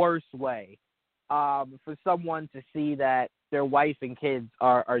worst way for someone to see that their wife and kids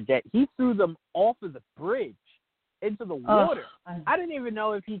are dead. He threw them off of the bridge into the water. I didn't even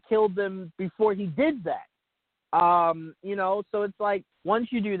know if he killed them before he did that. So it's like once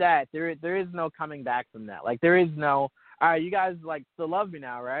you do that, there is no coming back from that. Like there is no, all right, you guys like still love me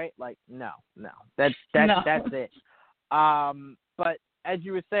now, right? Like no, that's it. But as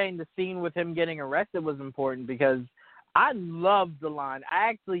you were saying, the scene with him getting arrested was important because I loved the line. I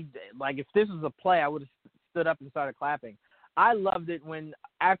actually, like, if this was a play, I would have stood up and started clapping. I loved it when,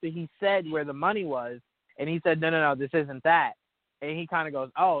 after he said where the money was, and he said, no, this isn't that. And he kind of goes,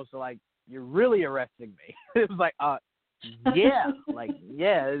 oh, so, like, you're really arresting me. It was like, yeah. Like,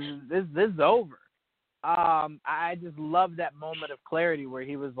 yeah, this is over. I just loved that moment of clarity where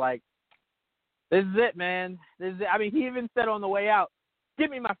he was like, this is it, man. This is it. I mean, he even said on the way out, give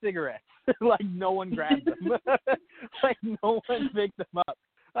me my cigarettes. Like, no one grabbed them. Like, no one picked them up.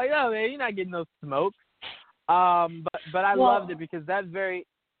 Like, no, man, you're not getting no smoke. But I loved it because that's very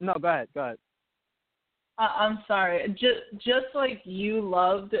 – no, go ahead. I'm sorry. Just like you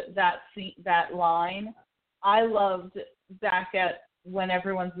loved that line, I loved back at when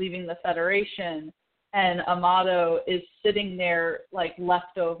everyone's leaving the Federation and Amato is sitting there, like,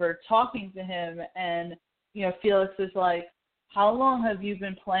 leftover talking to him, and, Felix is like, how long have you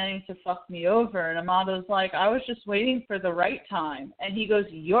been planning to fuck me over? And Amato's like, I was just waiting for the right time. And he goes,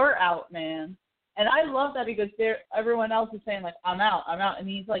 you're out, man. And I love that because everyone else is saying, like, I'm out. And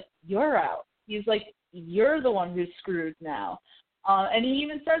he's like, you're out. He's like, you're the one who's screwed now. And he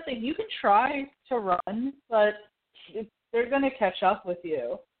even starts saying, you can try to run, but they're going to catch up with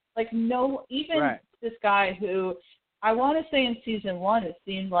you. Like, no, even this guy who I want to say in season 1, it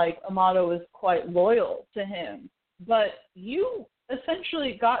seemed like Amato was quite loyal to him. But you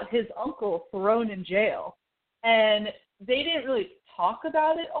essentially got his uncle thrown in jail. And they didn't really talk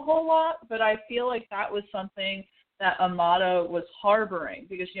about it a whole lot, but I feel like that was something that Amato was harboring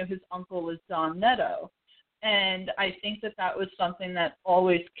because, his uncle was Don Neto. And I think that was something that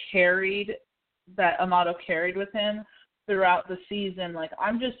always that Amato carried with him throughout the season. Like,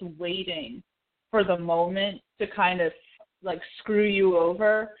 I'm just waiting for the moment to kind of, like, screw you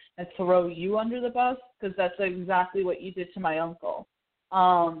over and throw you under the bus because that's exactly what you did to my uncle.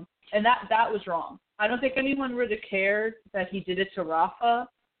 And that was wrong. I don't think anyone would have cared that he did it to Rafa,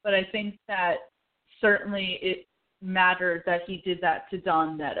 but I think that certainly it mattered that he did that to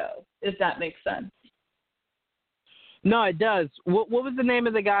Don Neto, if that makes sense. No, it does. What was the name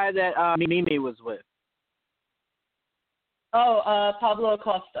of the guy that Mimi was with? Oh, Pablo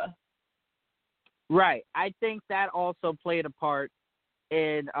Acosta. Right. I think that also played a part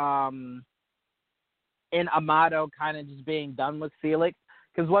in Amato kind of just being done with Felix.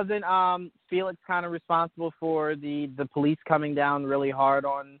 Because wasn't Felix kind of responsible for the police coming down really hard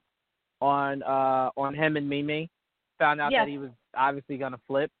on him and Mimi? Found out that he was obviously going to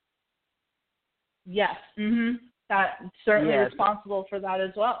flip. Yes. That certainly responsible for that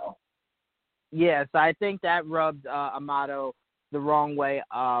as well. Yes, I think that rubbed Amato the wrong way,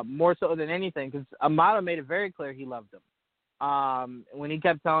 more so than anything, because Amato made it very clear he loved him. When he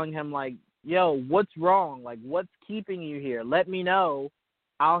kept telling him, like, yo, what's wrong? Like, what's keeping you here? Let me know.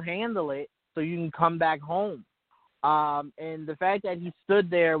 I'll handle it so you can come back home. And the fact that he stood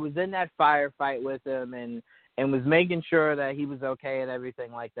there, was in that firefight with him, and was making sure that he was okay and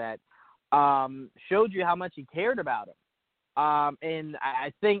everything like that, showed you how much he cared about him. And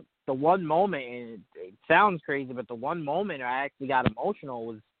I think the one moment, and it sounds crazy, but the one moment I actually got emotional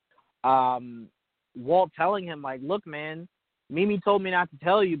was Walt telling him, like, look, man, Mimi told me not to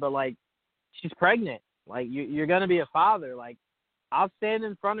tell you, but, like, she's pregnant. Like, you're going to be a father. Like, I'll stand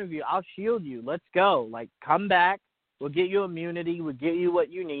in front of you. I'll shield you. Let's go. Like, come back. We'll get you immunity. We'll get you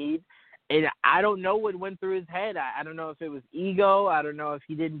what you need. And I don't know what went through his head. I don't know if it was ego. I don't know if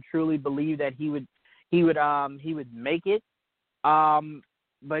he didn't truly believe that he would make it.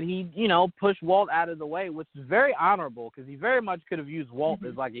 But he, pushed Walt out of the way, which is very honorable, because he very much could have used Walt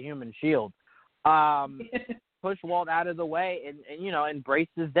as like a human shield. Pushed Walt out of the way and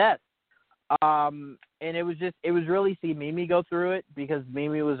embraced his death. And it was really see Mimi go through it, because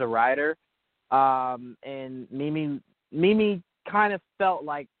Mimi was a writer. And Mimi kind of felt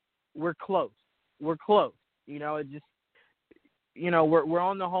like we're close. We're close. It just, we're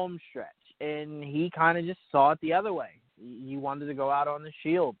on the home stretch, and he kind of just saw it the other way. He wanted to go out on the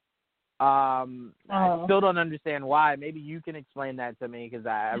shield. I still don't understand why. Maybe you can explain that to me, because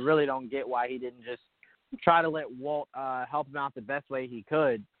I really don't get why he didn't just try to let Walt help him out the best way he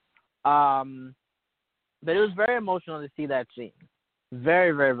could. But it was very emotional to see that scene.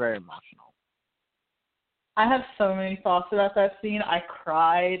 Very, very, very emotional. I have so many thoughts about that scene. I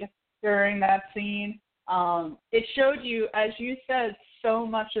cried during that scene. It showed you, as you said, so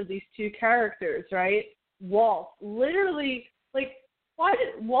much of these two characters, right? Walt literally, like,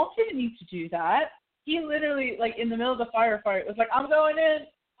 Walt didn't need to do that. He literally, like, in the middle of the firefight was like, I'm going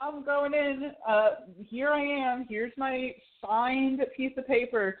in. Here I am. Here's my signed piece of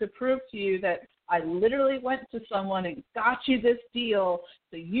paper to prove to you that I literally went to someone and got you this deal,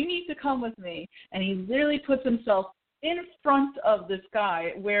 so you need to come with me. And he literally puts himself in front of this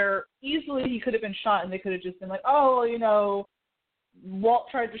guy, where easily he could have been shot and they could have just been like, oh, Walt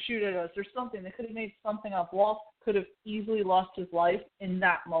tried to shoot at us or something. They could have made something up. Walt could have easily lost his life in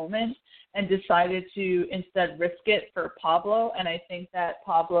that moment and decided to instead risk it for Pablo. And I think that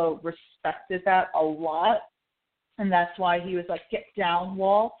Pablo respected that a lot. And that's why he was like, get down,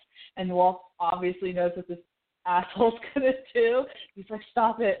 Walt. And Walt obviously knows what this asshole's going to do. He's like,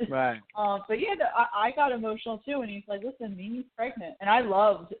 stop it. Right. But yeah, I got emotional too when he's like, listen, Mimi's pregnant. And I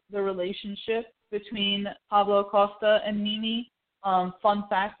loved the relationship between Pablo Costa and Mimi. Fun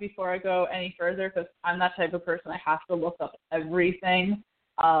fact before I go any further, because I'm that type of person, I have to look up everything.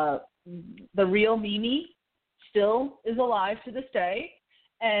 The real Mimi still is alive to this day,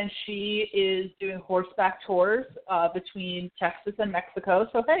 and she is doing horseback tours between Texas and Mexico.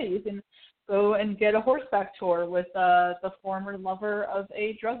 So, hey, you can go and get a horseback tour with the former lover of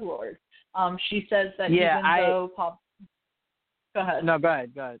a drug lord. She says that though Go ahead. No, go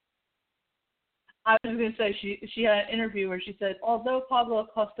ahead. I was going to say she had an interview where she said, although Pablo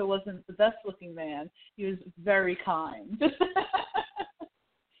Acosta wasn't the best looking man, he was very kind.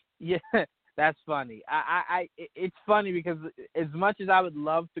 Yeah, that's funny. It's funny because as much as I would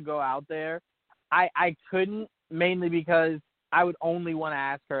love to go out there, I couldn't, mainly because I would only want to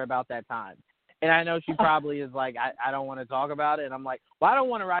ask her about that time. And I know she probably is like, I don't want to talk about it. And I'm like, well, I don't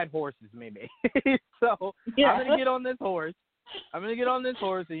want to ride horses, maybe. So yeah. I'm going to get on this horse. and you're going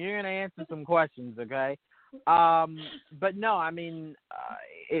to answer some questions, okay? But no, I mean,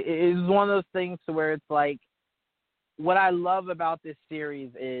 it's one of those things to where it's like, what I love about this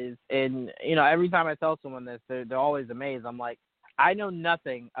series is, and, every time I tell someone this, they're always amazed. I'm like, I know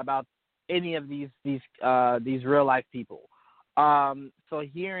nothing about any of these real life people. So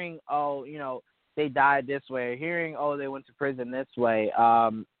hearing, they died this way, hearing, they went to prison this way,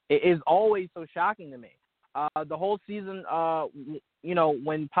 it is always so shocking to me. The whole season,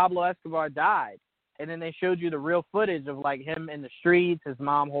 when Pablo Escobar died, and then they showed you the real footage of, like, him in the streets, his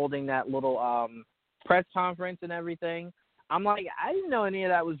mom holding that little press conference and everything. I'm like, I didn't know any of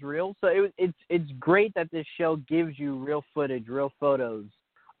that was real. So it's great that this show gives you real footage, real photos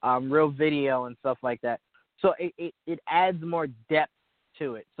real video and stuff like that. So it adds more depth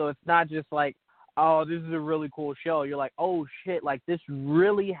to it. So it's not just like, oh, this is a really cool show. You're like, oh shit, like this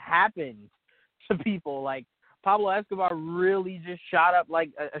really happened to people. Like Pablo Escobar really just shot up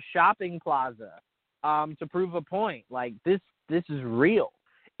like a shopping plaza to prove a point. Like this is real.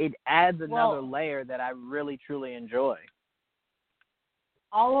 It adds another layer that I really truly enjoy.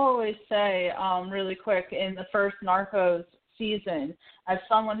 I'll always say, really quick, in the first Narcos season, as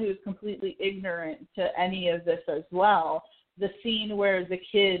someone who's completely ignorant to any of this as well, the scene where the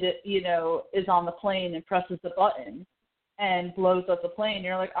kid, is on the plane and presses the button and blows up the plane,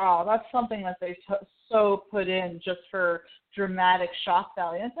 you're like, oh, that's something that they so put in just for dramatic shock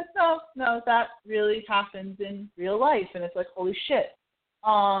value. And it's like, no, that really happens in real life. And it's like, holy shit.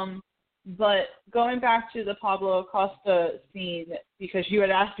 But going back to the Pablo Acosta scene, because you had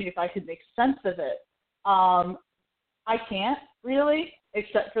asked me if I could make sense of it, I can't really,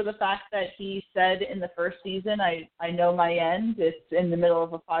 except for the fact that he said in the first season, I know my end. It's in the middle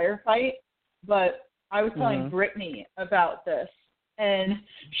of a firefight. But I was telling Brittany about this, and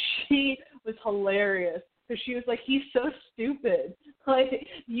she was hilarious because she was like, he's so stupid. Like,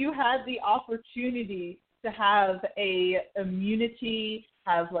 you had the opportunity to have a immunity,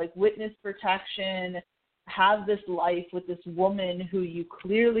 have like witness protection, have this life with this woman who you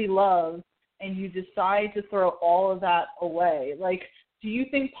clearly love, and you decide to throw all of that away. Like, do you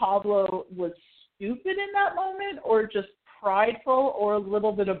think Pablo was stupid in that moment, or just prideful, or a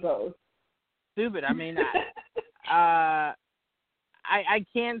little bit of both? Stupid. I mean, I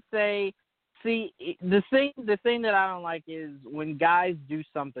can't say. See, the thing that I don't like is when guys do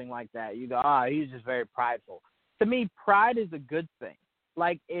something like that. You go, he's just very prideful. To me, pride is a good thing.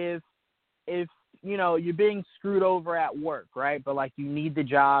 Like if you're being screwed over at work, right? But like you need the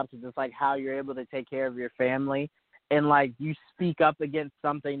job because it's like how you're able to take care of your family, and like you speak up against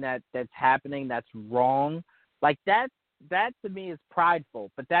something that's happening that's wrong. Like that to me is prideful.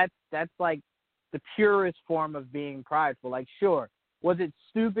 But that's like the purest form of being prideful. Like, sure, was it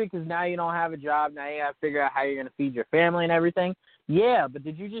stupid because now you don't have a job, now you got to figure out how you're going to feed your family and everything? Yeah, but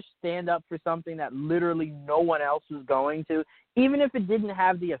did you just stand up for something that literally no one else was going to, even if it didn't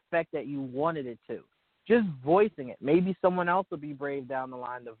have the effect that you wanted it to? Just voicing it. Maybe someone else will be brave down the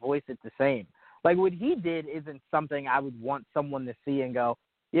line to voice it the same. Like, what he did isn't something I would want someone to see and go,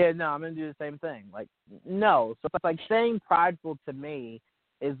 yeah, no, I'm going to do the same thing. Like, no. So it's like saying prideful to me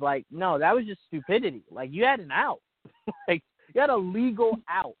is like, no, that was just stupidity. Like, you had an out. Like, you had a legal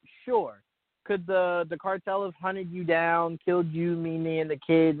out, sure. Could the cartel have hunted you down, killed you, me, and the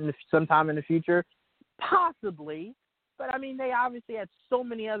kid sometime in the future? Possibly. But, I mean, they obviously had so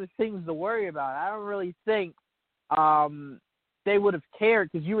many other things to worry about. I don't really think they would have cared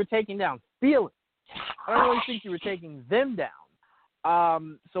because you were taking down Felix. I don't really think you were taking them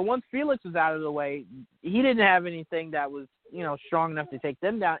down. So once Felix was out of the way, he didn't have anything that was, strong enough to take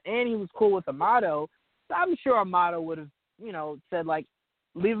them down, and he was cool with Amado. So I'm sure Amado would have, said, like,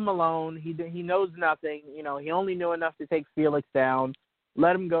 leave him alone. He knows nothing. He only knew enough to take Felix down.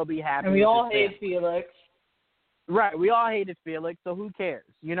 Let him go be happy. And we all hate Felix. Right. We all hated Felix, so who cares?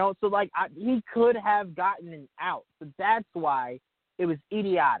 So, like, he could have gotten an out. So that's why it was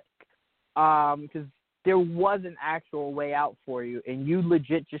idiotic. Because there was an actual way out for you, and you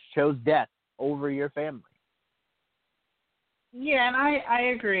legit just chose death over your family. Yeah, and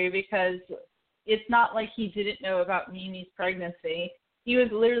I agree, because it's not like he didn't know about Mimi's pregnancy. He was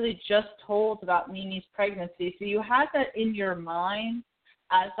literally just told about Mimi's pregnancy. So you had that in your mind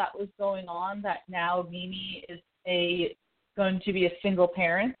as that was going on, that now Mimi is going to be a single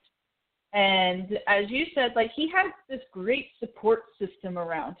parent. And as you said, like, he had this great support system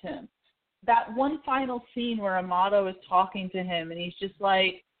around him. That one final scene where Amado is talking to him and he's just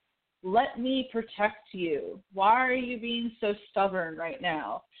like, let me protect you. Why are you being so stubborn right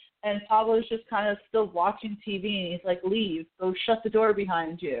now? And Pablo's just kind of still watching TV, and he's like, leave, go shut the door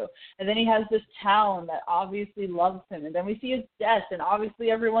behind you. And then he has this town that obviously loves him. And then we see his death, and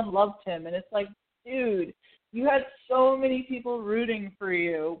obviously everyone loves him. And it's like, dude, you had so many people rooting for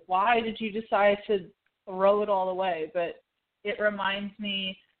you. Why did you decide to throw it all away? But it reminds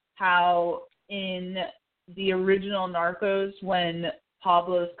me how in the original Narcos, when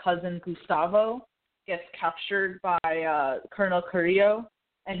Pablo's cousin Gustavo gets captured by Colonel Carrillo,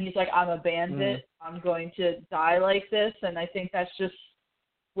 and he's like, I'm a bandit. I'm going to die like this. And I think that's just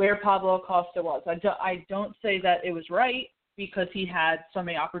where Pablo Acosta was. I don't say that it was right, because he had so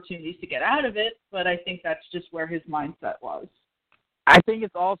many opportunities to get out of it, but I think that's just where his mindset was. I think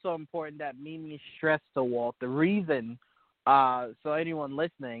it's also important that Mimi stressed to Walt the reason, so anyone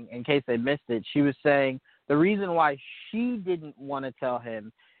listening, in case they missed it, she was saying the reason why she didn't want to tell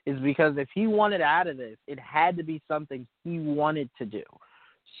him is because if he wanted out of this, it had to be something he wanted to do.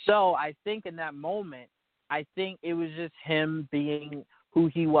 So I think in that moment, I think it was just him being who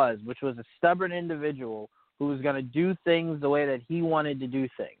he was, which was a stubborn individual who was going to do things the way that he wanted to do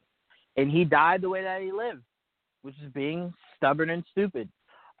things. And he died the way that he lived, which is being stubborn and stupid.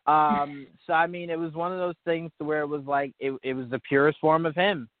 So, I mean, it was one of those things to where it was like it was the purest form of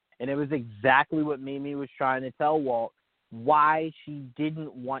him. And it was exactly what Mimi was trying to tell Walt, why she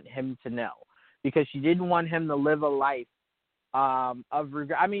didn't want him to know. Because she didn't want him to live a life of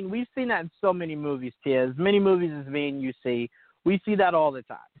regret. I mean, we've seen that in so many movies, Tia. As many movies as me and you see, we see that all the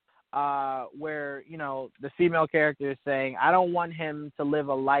time. Where, you know, the female character is saying, I don't want him to live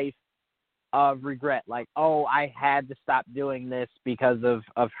a life of regret. Like, oh, I had to stop doing this because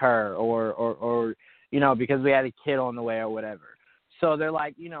of her or you know, because we had a kid on the way or whatever. So they're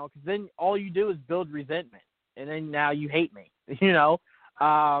like, you know, because then all you do is build resentment. And then now you hate me, you know.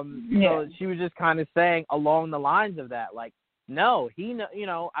 So she was just kind of saying along the lines of that, like, no, you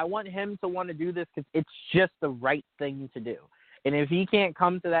know, I want him to want to do this because it's just the right thing to do. And if he can't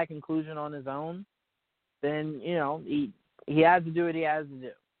come to that conclusion on his own, then, you know, he has to do what he has to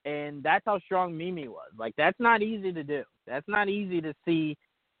do. And that's how strong Mimi was. Like, that's not easy to do. That's not easy to see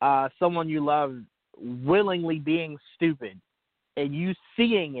someone you love willingly being stupid and you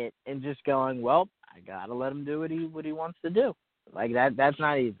seeing it and just going, well, I got to let him do what he wants to do. Like, that's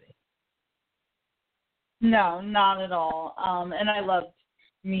not easy. No, not at all. And I loved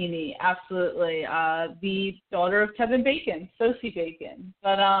Mimi, absolutely. The daughter of Kevin Bacon, Sosie Bacon.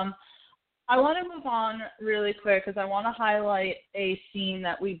 But I want to move on really quick because I want to highlight a scene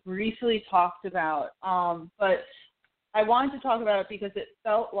that we briefly talked about. But I wanted to talk about it because it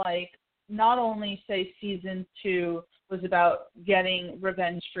felt like not only, say, season 2 was about getting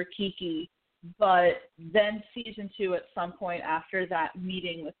revenge for Kiki, but then season 2 at some point after that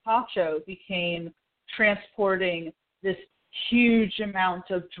meeting with Pacho became transporting this huge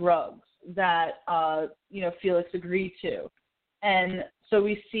amount of drugs that, Felix agreed to. And so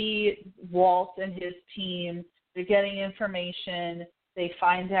we see Walt and his team, they're getting information. They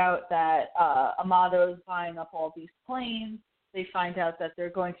find out that Amado's buying up all these planes. They find out that they're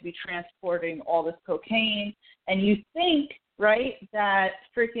going to be transporting all this cocaine. And you think, right, that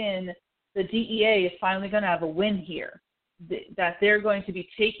freaking the DEA is finally going to have a win here, that they're going to be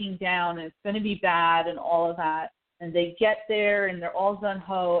taking down and it's going to be bad and all of that. And they get there and they're all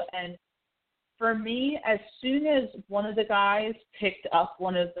gung-ho. And for me, as soon as one of the guys picked up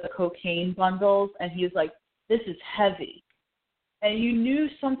one of the cocaine bundles and he was like, this is heavy. And you knew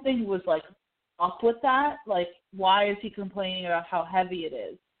something was like up with that. Like, why is he complaining about how heavy it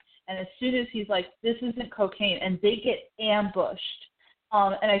is? And as soon as he's like, this isn't cocaine, and they get ambushed.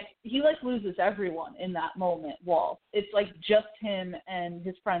 He like loses everyone in that moment, Walt. It's like just him and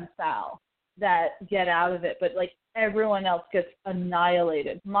his friend Sal that get out of it, but like everyone else gets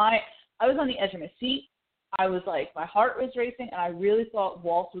annihilated. I was on the edge of my seat. I was like, my heart was racing, and I really thought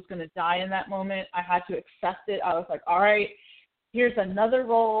Walt was going to die in that moment. I had to accept it. I was like, all right, here's another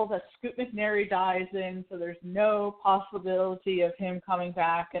role that Scoot McNairy dies in, so there's no possibility of him coming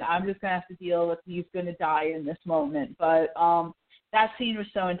back, and I'm just going to have to deal with he's going to die in this moment. But that scene was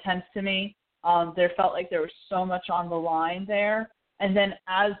so intense to me. There felt like there was so much on the line there. And then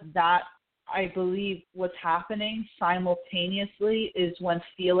as that, I believe what's happening simultaneously is when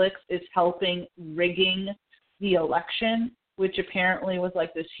Felix is helping rigging the election, which apparently was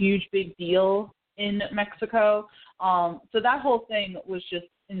like this huge big deal in Mexico. So that whole thing was just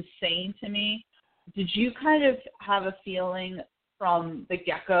insane to me. Did you kind of have a feeling from the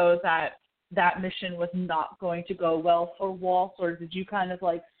get-go that mission was not going to go well for Walt, or did you kind of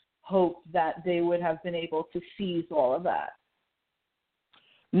like hope that they would have been able to seize all of that?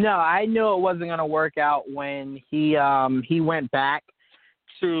 No, I knew it wasn't going to work out when he went back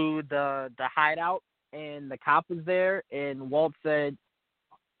to the hideout and the cop was there, and Walt said,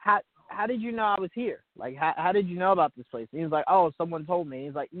 how did you know I was here? Like, how did you know about this place? And he was like, oh, someone told me.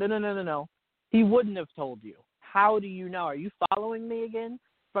 He's like, no. He wouldn't have told you. How do you know? Are you following me again?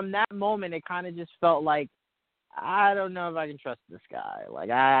 From that moment, it kind of just felt like, I don't know if I can trust this guy. Like,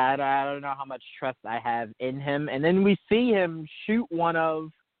 I don't know how much trust I have in him. And then we see him shoot one of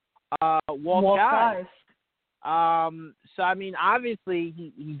Walt's guys. So, I mean, obviously,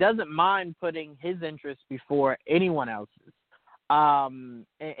 he doesn't mind putting his interests before anyone else's. And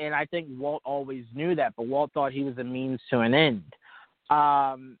I think Walt always knew that, but Walt thought he was a means to an end.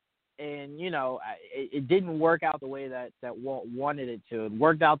 And, you know, it didn't work out the way that Walt wanted it to. It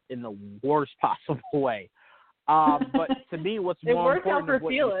worked out in the worst possible way. But to me, what's more important is what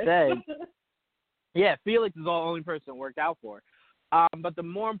Felix. You said. Yeah, Felix is the only person it worked out for. But the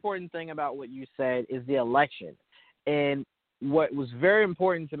more important thing about what you said is the election. And what was very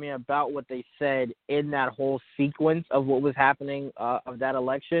important to me about what they said in that whole sequence of what was happening of that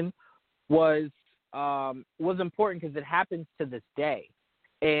election was important because it happens to this day.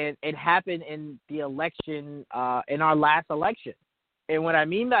 And it happened in the election, in our last election. And what I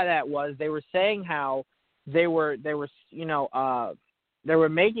mean by that was they were saying how they were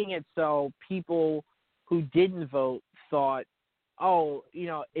making it so people who didn't vote thought, oh,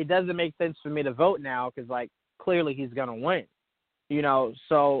 it doesn't make sense for me to vote now because, like, clearly he's going to win.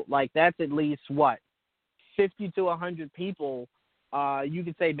 So, like, that's at least, 50 to 100 people, you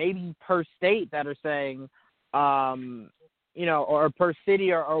could say maybe per state that are saying, or per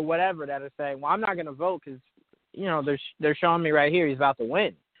city or whatever that are saying, well, I'm not going to vote because, they're showing me right here he's about to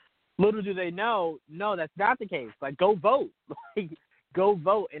win. Little do they know, no, that's not the case. Like, go vote. Like, go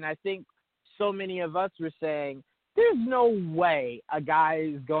vote. And I think so many of us were saying, there's no way a guy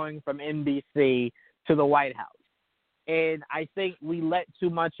is going from NBC to the White House. And I think we let too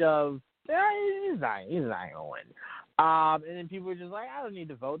much of, he's not going to win. And then people were just like, I don't need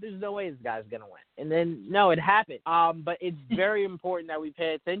to vote. There's no way this guy's going to win. And then, no, it happened. But it's very important that we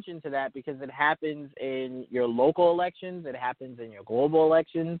pay attention to that because it happens in your local elections. It happens in your global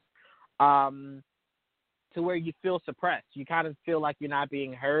elections to where you feel suppressed. You kind of feel like you're not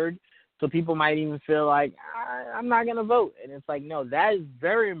being heard. So people might even feel like, I'm not going to vote. And it's like, no, that is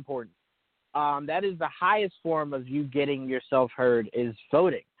very important. That is the highest form of you getting yourself heard is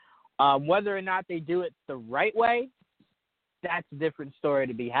voting. Whether or not they do it the right way, that's a different story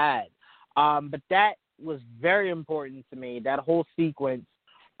to be had. But that was very important to me, that whole sequence,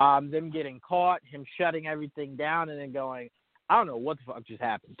 them getting caught, him shutting everything down, and then going, I don't know what the fuck just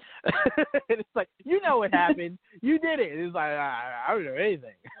happened. It's like, what happened. You did it. It's like, I don't know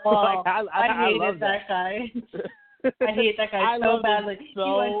anything. Well, like, I hated that guy. I hate that guy so badly. He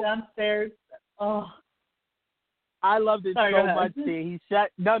went downstairs. Oh. I loved it so much. He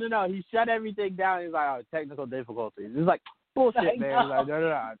shut everything down. He's like, oh, technical difficulties. It's like, bullshit, man. He's like,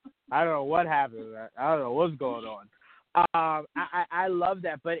 no. I don't know what happened. I don't know what's going on. I love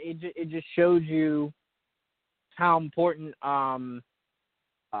that, but it just shows you how important how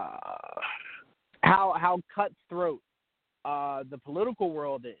cutthroat the political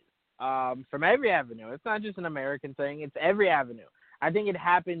world is from every avenue. It's not just an American thing; it's every avenue. I think it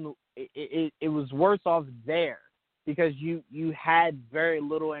happened. It was worse off there because you had very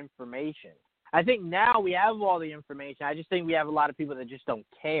little information. I think now we have all the information. I just think we have a lot of people that just don't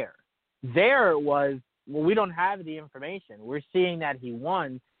care. There it was, well, we don't have the information. We're seeing that he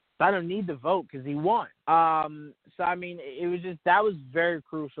won. So I don't need to vote because he won. So, I mean, it was just, that was very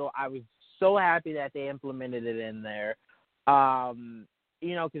crucial. I was so happy that they implemented it in there, because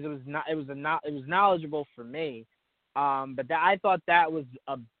it was knowledgeable for me. But I thought that was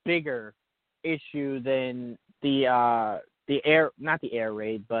a bigger issue than not the air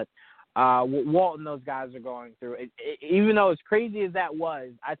raid, but what Walt and those guys are going through. Even though as crazy as that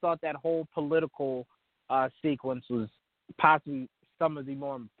was, I thought that whole political sequence was possibly some of the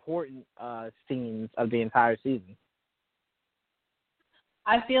more important scenes of the entire season.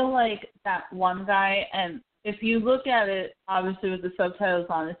 I feel like that one guy, and if you look at it, obviously with the subtitles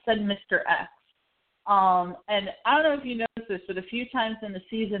on, it said Mr. X. And I don't know if you noticed this, but a few times in the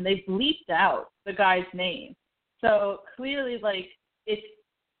season, they bleeped out the guy's name. So clearly, like, it's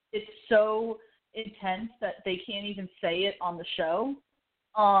so intense that they can't even say it on the show.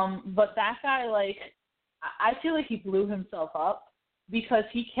 But that guy, like, I feel like he blew himself up because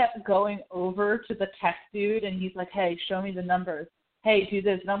he kept going over to the tech dude and he's like, hey, show me the numbers. Hey, do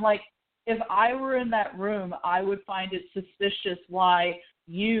this. And I'm like, if I were in that room, I would find it suspicious why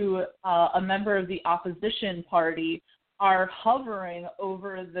you, a member of the opposition party, are hovering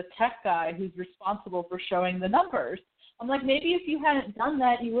over the tech guy who's responsible for showing the numbers. I'm like, maybe if you hadn't done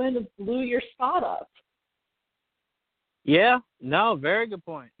that, you wouldn't have blew your spot up. Yeah, no, very good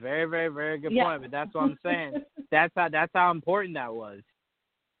point. Very, very, very good point. But that's what I'm saying. That's how important that was.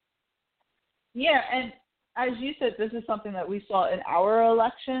 Yeah, and as you said, this is something that we saw in our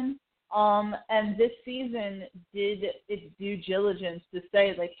election. And this season did its due diligence to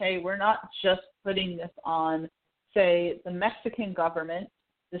say, like, hey, we're not just putting this on, say, the Mexican government.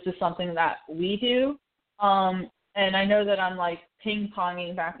 This is something that we do. And I know that I'm, like,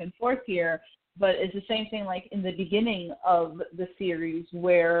 ping-ponging back and forth here, but it's the same thing, like, in the beginning of the series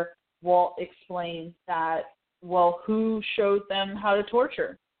where Walt explains that, well, who showed them how to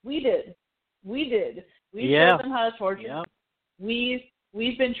torture? We did. We showed them how to torture. Yeah.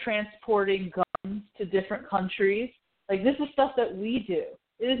 We've been transporting guns to different countries. Like, this is stuff that we do.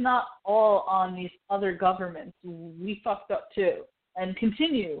 It is not all on these other governments. We fucked up too. and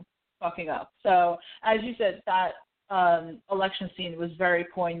continue fucking up. So, as you said, that election scene was very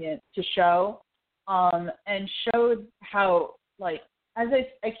poignant to show, and showed how, like, as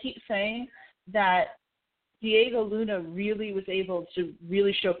I keep saying, that Diego Luna really was able to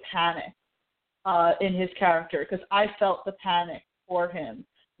really show panic in his character, because I felt the panic for him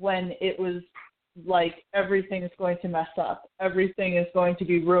when it was like everything is going to mess up, everything is going to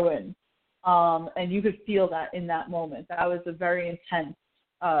be ruined, and you could feel that in that moment. That was a very intense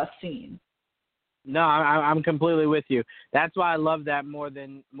scene. No, I'm completely with you. That's why I love that more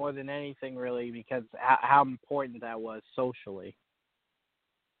than anything, really, because how important that was socially.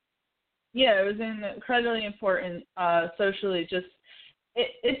 Yeah, it was incredibly important socially. Just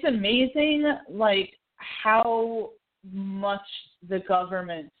it's amazing, like, how much the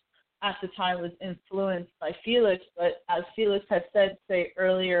government at the time was influenced by Felix. But as Felix had said, say,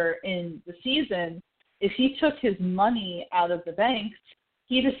 earlier in the season, if he took his money out of the banks,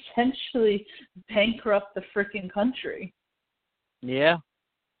 he'd essentially bankrupt the freaking country. Yeah.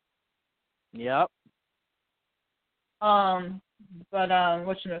 Yep. But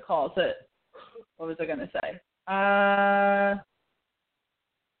whatchamacallit? What was I gonna say?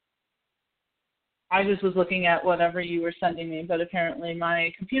 I just was looking at whatever you were sending me, but apparently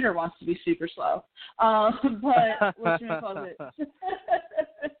my computer wants to be super slow. But whatchamacallit?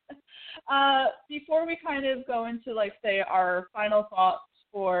 Before we kind of go into, like, say, our final thoughts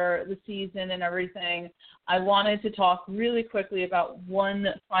for the season and everything, I wanted to talk really quickly about one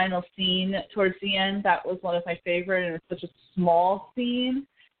final scene towards the end. That was one of my favorite, and it's such a small scene,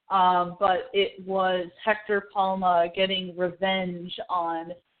 but it was Hector Palma getting revenge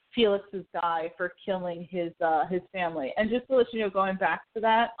on Felix's guy for killing his family. And just to let you know, going back to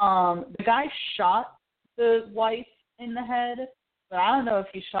that, the guy shot the wife in the head, but I don't know if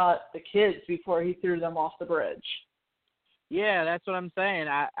he shot the kids before he threw them off the bridge. Yeah, that's what I'm saying.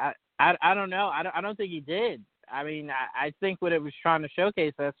 I don't know. I don't think he did. I mean, I think what it was trying to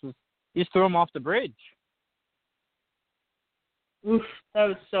showcase us was just throw him off the bridge. Oof, that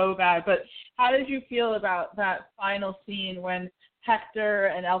was so bad. But how did you feel about that final scene when Hector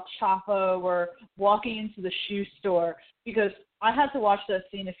and El Chapo were walking into the shoe store? Because I had to watch that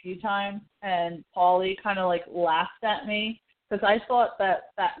scene a few times, and Paulie kind of, like, laughed at me because I thought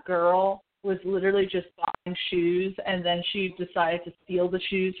that girl was literally just buying shoes, and then she decided to steal the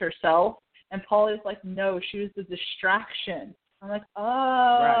shoes herself. And Paulie's like, no, she was the distraction. I'm like, oh.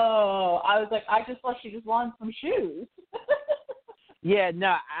 Right. I was like, I just thought she just wanted some shoes. Yeah,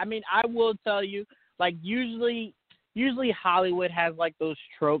 no, I mean, I will tell you, like, usually Hollywood has, like, those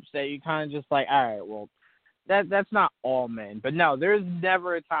tropes that you kind of just like, all right, well, that's not all men. But no, there's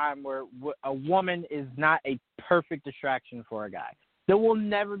never a time where a woman is not a perfect distraction for a guy. There will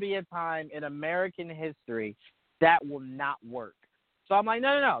never be a time in American history that will not work. So I'm like,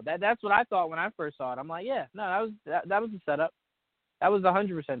 no. That's what I thought when I first saw it. I'm like, yeah, no, that was the setup. That was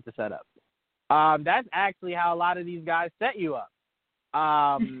 100% the setup. That's actually how a lot of these guys set you up.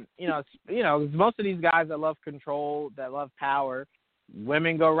 You know, most of these guys that love control, that love power,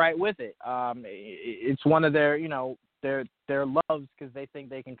 women go right with it. It's one of their, you know, their loves because they think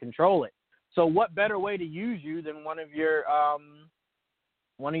they can control it. So what better way to use you than one of your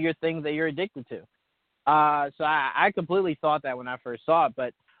things that you're addicted to? So I completely thought that when I first saw it.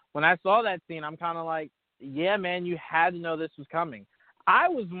 But when I saw that scene, I'm kind of like, yeah, man, you had to know this was coming. I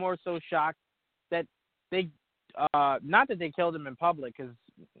was more so shocked that they, not that they killed him in public, because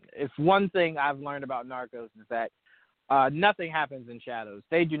if one thing I've learned about Narcos is that nothing happens in shadows.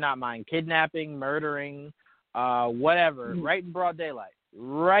 They do not mind kidnapping, murdering, whatever, right in broad daylight.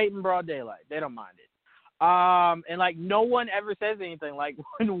 They don't mind it. And, like, no one ever says anything. Like,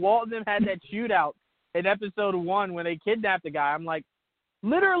 when Walton had that shootout in episode 1 when they kidnapped the guy, I'm like,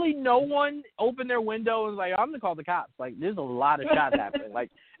 literally no one opened their window and was like, I'm going to call the cops. Like, there's a lot of shots happening.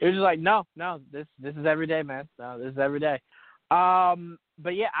 Like, it was just like, no, this is every day, man. No, this is every day.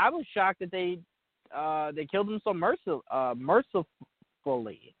 But, yeah, I was shocked that they killed him so mercifully.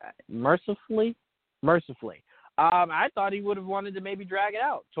 I thought he would have wanted to maybe drag it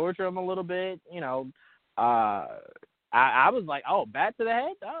out, torture him a little bit, you know. I was like, oh, bat to the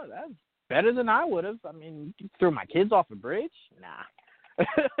head? Oh, that's better than I would have. I mean, you threw my kids off a bridge? Nah.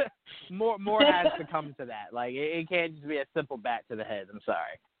 More has to come to that. Like, it can't just be a simple bat to the head. I'm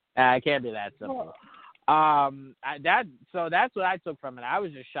sorry. It can't be that simple. So that's what I took from it. I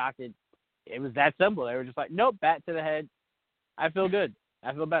was just shocked it was that simple. They were just like, nope, bat to the head. I feel good.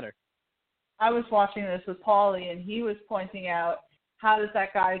 I feel better. I was watching this with Paulie, and he was pointing out, how does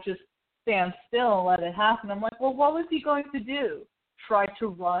that guy just stand still and let it happen? I'm like, well, what was he going to do? Try to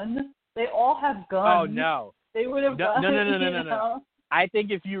run? They all have guns. Oh, no. they would have done. No. I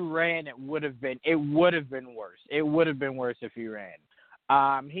think if you ran, it would have been worse. It would have been worse if you ran.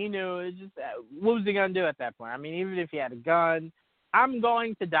 He knew it was just what was he gonna do at that point? I mean, even if he had a gun, I'm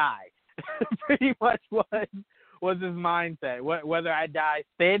going to die. Pretty much was his mindset. Whether I die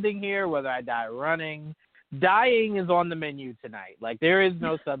standing here, whether I die running, dying is on the menu tonight. Like there is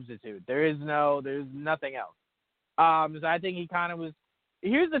no substitute. There's nothing else. So I think he kind of was.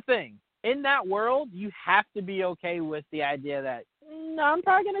 Here's the thing: in that world, you have to be okay with the idea that no, I'm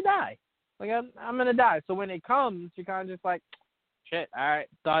probably gonna die. Like I'm gonna die. So when it comes, you're kind of just like, shit. All right,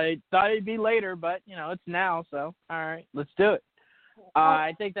 thought it'd be later, but it's now. So all right, let's do it.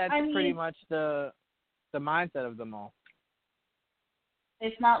 I think that's pretty much the mindset of them all.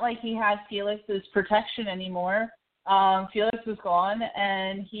 It's not like he had Felix's protection anymore. Felix was gone,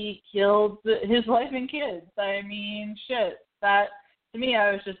 and he killed his wife and kids. I mean, shit. That, to me,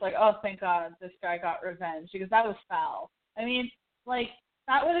 I was just like, oh, thank God this guy got revenge, because that was foul. I mean, like,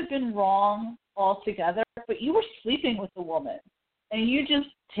 that would have been wrong altogether, but you were sleeping with the woman, and you just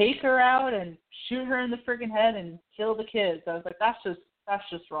take her out and shoot her in the freaking head and kill the kids. I was like, that's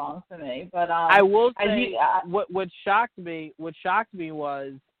just wrong to me. But I will say what shocked me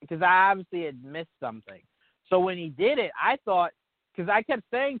was because I obviously had missed something. So when he did it, I thought, because I kept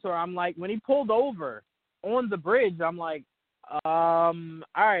saying to her, I'm like, when he pulled over on the bridge, I'm like, all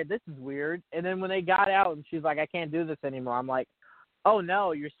right, this is weird. And then when they got out and she's like, I can't do this anymore, I'm like, oh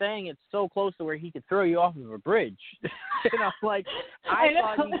no, you're saying it's so close to where he could throw you off of a bridge. And I'm like, I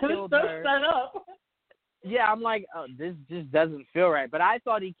thought he killed her. Set up. Yeah, I'm like, oh, this just doesn't feel right. But I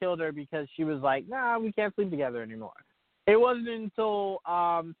thought he killed her because she was like, nah, we can't sleep together anymore. It wasn't until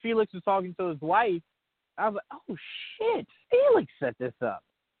Felix was talking to his wife, I was like, oh shit, Felix set this up.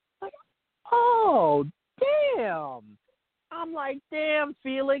 Like, oh damn. I'm like, damn,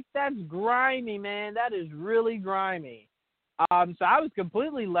 Felix, that's grimy, man. That is really grimy. So I was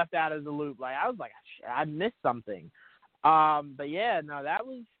completely left out of the loop. Like I was like, I missed something. But yeah, no, that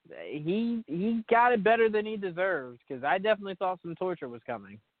was he got it better than he deserved, because I definitely thought some torture was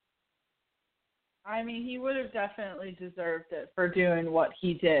coming. I mean, he would have definitely deserved it for doing what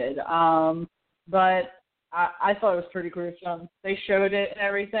he did. But I thought it was pretty gruesome. They showed it and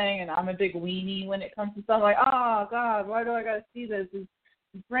everything, and I'm a big weenie when it comes to stuff like, oh God, why do I got to see this? His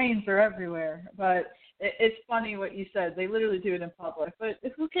brains are everywhere. But it's funny what you said. They literally do it in public, but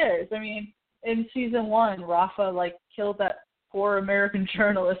who cares? I mean, in season 1, Rafa killed that poor American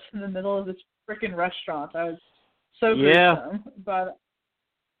journalist in the middle of this freaking restaurant. I was so gruesome. But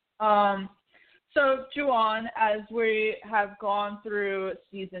so Juwan, as we have gone through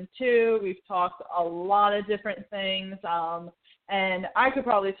season 2, we've talked a lot of different things, and I could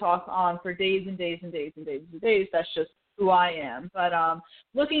probably talk on for days and days and days and days and days. That's just who I am. But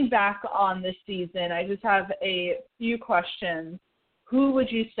looking back on this season, I just have a few questions. Who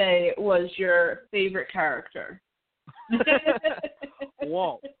would you say was your favorite character?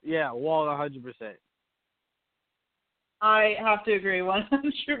 Walt. Yeah, Walt 100%. I have to agree 100%.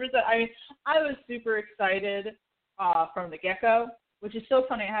 I mean, I was super excited from the get-go, which is so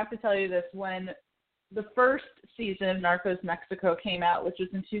funny. I have to tell you this. When the first season of Narcos Mexico came out, which was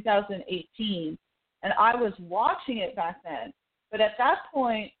in 2018, and I was watching it back then, but at that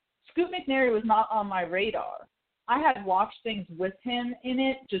point, Scoot McNairy was not on my radar. I had watched things with him in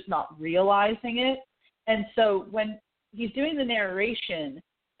it, just not realizing it. And so when he's doing the narration,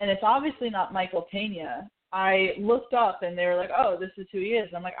 and it's obviously not Michael Pena, I looked up and they were like, oh, this is who he is.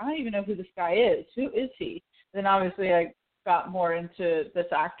 I'm like, I don't even know who this guy is. Who is he? Then obviously I got more into this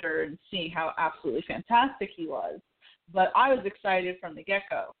actor and seeing how absolutely fantastic he was. But I was excited from the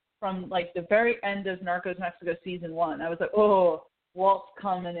get-go. From the very end of Narcos Mexico season 1, I was like, oh, Walt's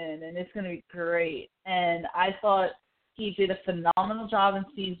coming in and it's going to be great. And I thought he did a phenomenal job in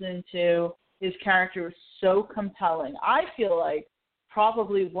season 2. His character was so compelling. I feel like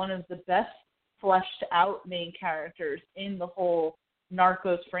probably one of the best fleshed out main characters in the whole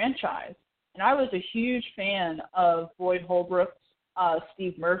Narcos franchise. And I was a huge fan of Boyd Holbrook's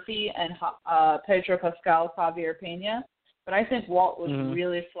Steve Murphy and Pedro Pascal Javier Pena. But I think Walt was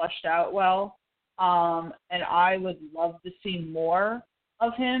really fleshed out well. And I would love to see more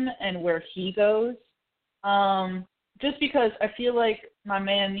of him and where he goes. Just because I feel like my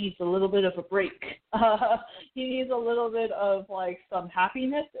man needs a little bit of a break. He needs a little bit of some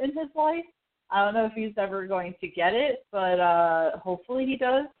happiness in his life. I don't know if he's ever going to get it, but hopefully he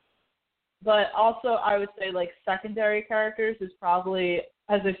does. But also I would say secondary characters is probably,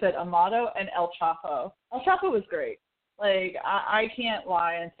 as I said, Amato and El Chapo. El Chapo was great. I can't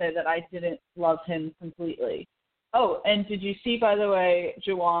lie and say that I didn't love him completely. Oh, and did you see, by the way,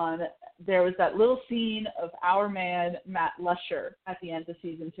 Juwan, there was that little scene of our man Matt Lesher at the end of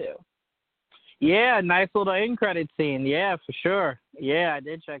season 2. Yeah, nice little end credit scene. Yeah, for sure. Yeah, I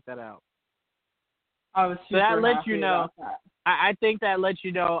did check that out. I was super that lets happy you know. about that. I think that lets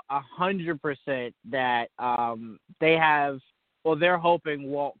you know 100% that they have. Well, they're hoping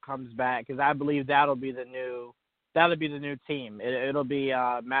Walt comes back because I believe that'll be the new team. It'll be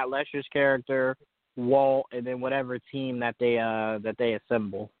Matt Lesher's character, Walt, and then whatever team that they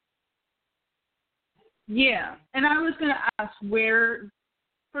assemble. Yeah, and I was going to ask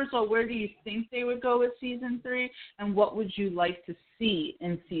first of all, where do you think they would go with season 3, and what would you like to see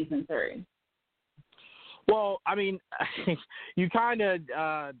in season 3? Well, I mean, you kind of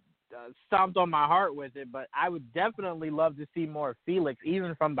stomped on my heart with it, but I would definitely love to see more Felix,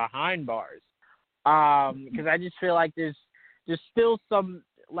 even from behind bars, because I just feel like there's still some,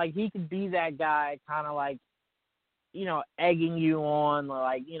 like, he could be that guy, kind of like, you know, egging you on,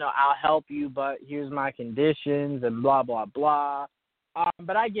 like, you know, I'll help you, but here's my conditions and blah blah blah.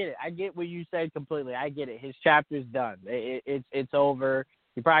 But I get it. I get what you said completely. I get it. His chapter's done. It's over.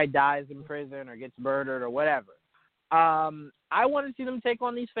 He probably dies in prison or gets murdered or whatever. I want to see them take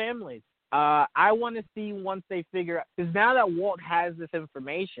on these families. I want to see once they figure out, because now that Walt has this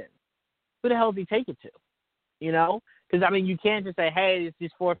information, who the hell does he take it to? You know? Because, I mean, you can't just say, hey, it's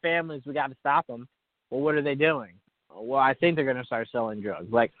these 4 families, we got to stop them. Well, what are they doing? Well, I think they're going to start selling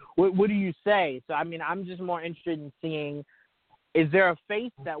drugs. Like, what do you say? So, I mean, I'm just more interested in seeing, is there a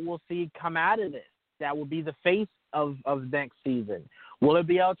face that we'll see come out of this that will be the face of next season? Will it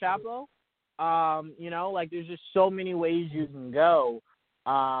be El Chapo? You know, like, there's just so many ways you can go.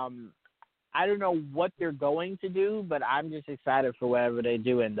 I don't know what they're going to do, but I'm just excited for whatever they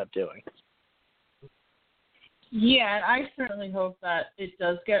do end up doing. Yeah, and I certainly hope that it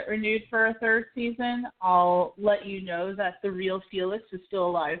does get renewed for a 3rd season. I'll let you know that the real Felix is still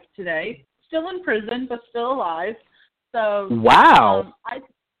alive today. Still in prison, but still alive. So wow.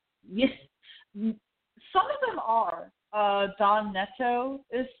 Yes, some of them are. Don Neto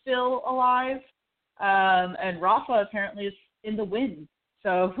is still alive, and Rafa apparently is in the wind.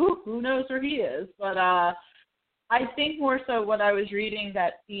 So who knows where he is? But I think more so what I was reading,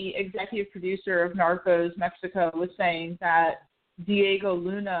 that the executive producer of Narcos Mexico was saying that Diego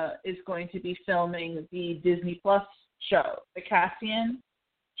Luna is going to be filming the Disney Plus show, the Cassian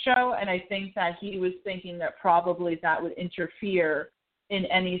show, and I think that he was thinking that probably that would interfere in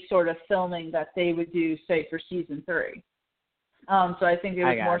any sort of filming that they would do, say, for season 3. So I think it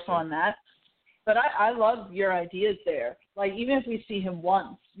was more so on that. But I love your ideas there. Like, even if we see him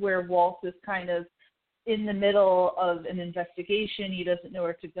once, where Walt is kind of in the middle of an investigation, he doesn't know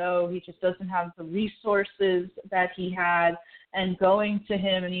where to go, he just doesn't have the resources that he had, and going to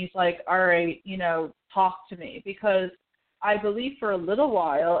him and he's like, all right, you know, talk to me. Because I believe for a little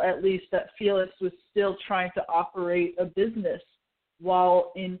while, at least, that Felix was still trying to operate a business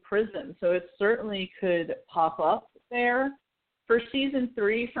while in prison. So it certainly could pop up there. For season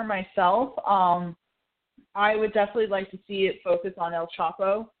 3, for myself, I would definitely like to see it focus on El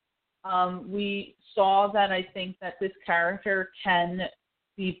Chapo. We saw that I think that this character can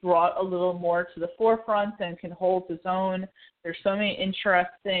be brought a little more to the forefront and can hold his own. There's so many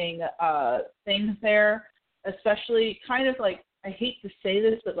interesting things there, especially kind of like, I hate to say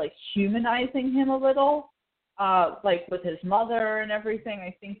this, but like humanizing him a little, like with his mother and everything.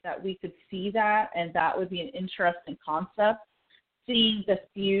 I think that we could see that, and that would be an interesting concept. Seeing the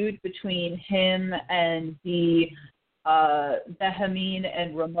feud between him and the Benjamin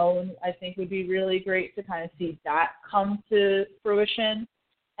and Ramon, I think would be really great to kind of see that come to fruition.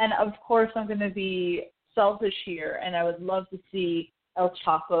 And of course, I'm going to be selfish here, and I would love to see El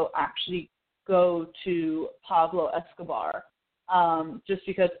Chapo actually go to Pablo Escobar, just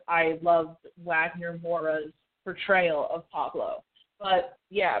because I loved Wagner Moura's portrayal of Pablo. But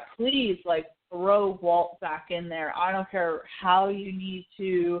yeah, please, like, throw Walt back in there. I don't care how you need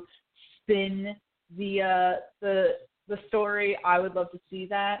to spin the story. I would love to see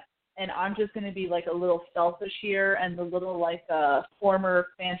that. And I'm just going to be like a little selfish here, and the little like former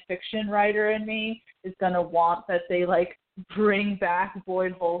fan fiction writer in me is going to want that they like bring back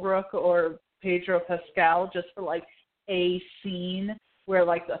Boyd Holbrook or Pedro Pascal just for like a scene where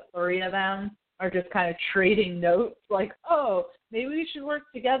like the 3 of them are just kind of trading notes, like, oh, maybe we should work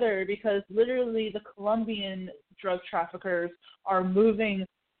together, because literally the Colombian drug traffickers are moving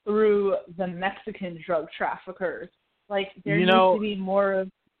through the Mexican drug traffickers. Like, there needs to be more of...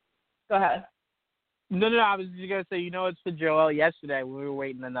 Go ahead. No, I was just going to say, it's for Joel yesterday when we were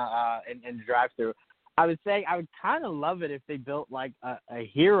waiting in the drive-thru. I was saying I would kind of love it if they built, like, a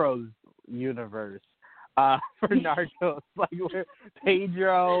heroes universe for Narcos, like where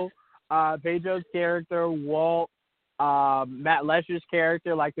Pedro... Pedro's character, Walt, Matt Lesher's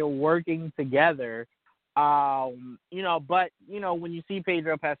character, like they're working together. You know, but, you know, when you see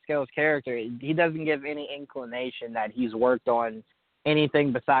Pedro Pascal's character, he doesn't give any inclination that he's worked on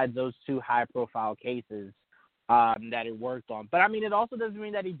anything besides those 2 high-profile cases that he worked on. But, I mean, it also doesn't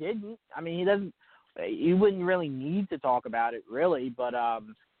mean that he didn't. I mean, he wouldn't really need to talk about it, really. But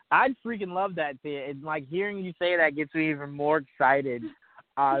I'd freaking love that. And, like, hearing you say that gets me even more excited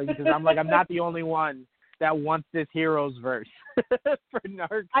because I'm not the only one that wants this heroes verse for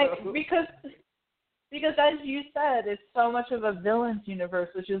Narcos. Because as you said, it's so much of a villains universe,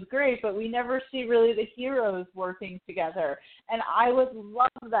 which is great, but we never see really the heroes working together. And I would love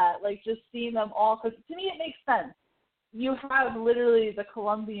that, like just seeing them all, because to me it makes sense. You have literally the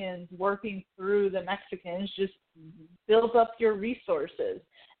Colombians working through the Mexicans, just build up your resources.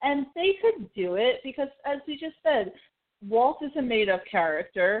 And they could do it because, as we just said, Walt is a made-up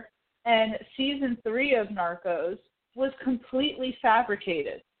character, and season 3 of Narcos was completely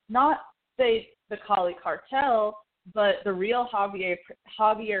fabricated. Not, say, the Cali cartel, but the real Javier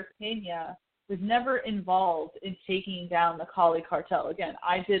Pena was never involved in taking down the Cali cartel. Again,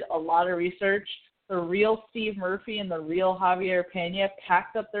 I did a lot of research. The real Steve Murphy and the real Javier Pena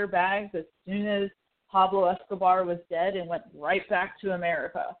packed up their bags as soon as Pablo Escobar was dead and went right back to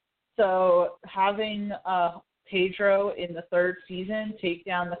America. So having Pedro in the 3rd season take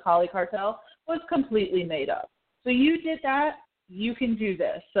down the Cali cartel was completely made up. So you did that, you can do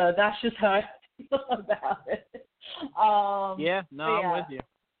this. So that's just how I feel about it. I'm with you.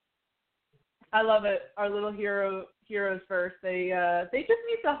 I love it. Our little heroes first. They just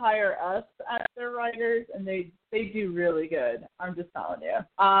need to hire us as their writers, and they do really good. I'm just telling you.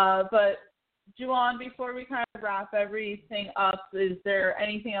 But Juwan, before we kind of wrap everything up, is there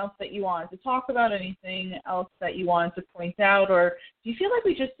anything else that you wanted to talk about? Anything else that you wanted to point out, or do you feel like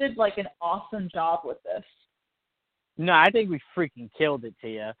we just did like an awesome job with this? No, I think we freaking killed it,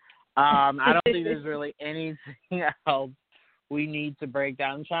 Tia. I don't think there's really anything else we need to break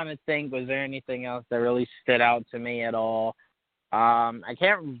down. I'm trying to think, was there anything else that really stood out to me at all? I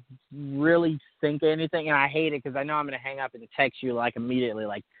can't really think of anything, and I hate it because I know I'm going to hang up and text you like immediately,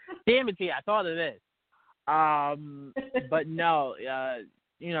 like, damn it, Tia, I thought of this. But no,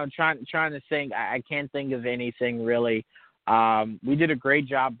 trying to think, I can't think of anything really. We did a great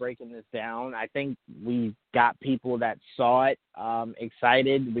job breaking this down. I think we got people that saw it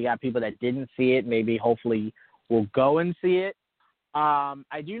excited. We got people that didn't see it. Maybe hopefully will go and see it.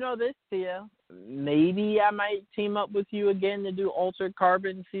 I do know this, Tia. Maybe I might team up with you again to do Altered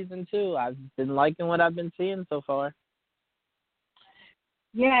Carbon Season 2. I've been liking what I've been seeing so far.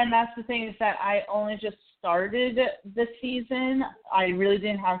 Yeah, and that's the thing is that I only just started the season. I really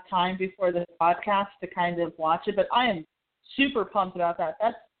didn't have time before the podcast to kind of watch it, but I am super pumped about that.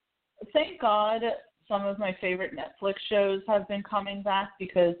 Thank God some of my favorite Netflix shows have been coming back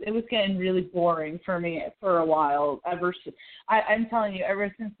because it was getting really boring for me for a while. I'm telling you,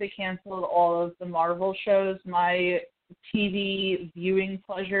 ever since they canceled all of the Marvel shows, my TV viewing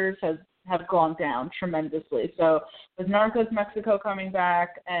pleasures have gone down tremendously. So with Narcos Mexico coming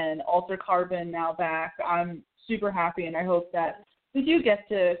back and Altered Carbon now back, I'm super happy, and I hope that we do get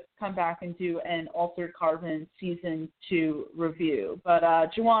to come back and do an Altered Carbon Season 2 review. But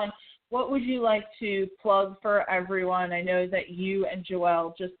Juwan, what would you like to plug for everyone? I know that you and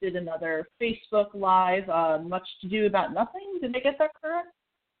Joelle just did another Facebook Live, Much to Do About Nothing. Did I get that correct?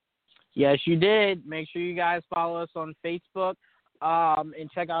 Yes, you did. Make sure you guys follow us on Facebook and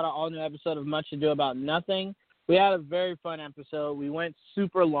check out our all-new episode of Much to Do About Nothing. We had a very fun episode. We went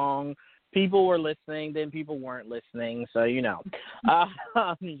super long. People were listening, then people weren't listening. So, you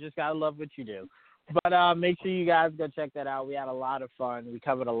just got to love what you do. But make sure you guys go check that out. We had a lot of fun. We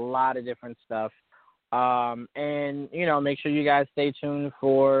covered a lot of different stuff. And, make sure you guys stay tuned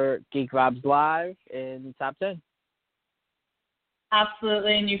for Geek Vibes Live in Top 10.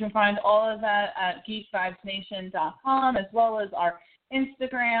 Absolutely, and you can find all of that at geekvibesnation.com, as well as our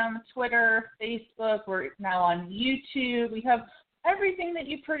Instagram, Twitter, Facebook. We're now on YouTube. We have everything that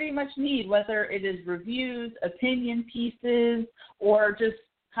you pretty much need, whether it is reviews, opinion pieces, or just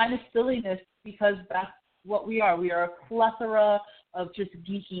kind of silliness, because that's what we are. We are a plethora of just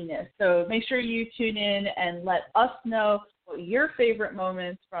geekiness. So make sure you tune in and let us know what your favorite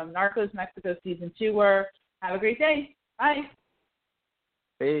moments from Narcos Mexico Season 2 were. Have a great day. Bye.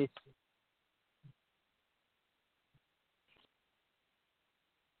 Peace.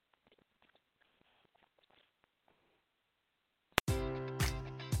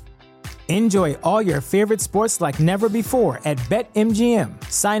 Enjoy all your favorite sports like never before at BetMGM.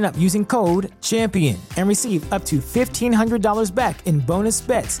 Sign up using code CHAMPION and receive up to $1,500 back in bonus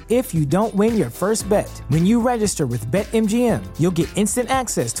bets if you don't win your first bet. When you register with BetMGM, you'll get instant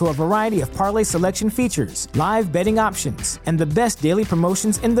access to a variety of parlay selection features, live betting options, and the best daily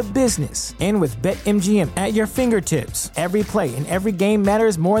promotions in the business. And with BetMGM at your fingertips, every play and every game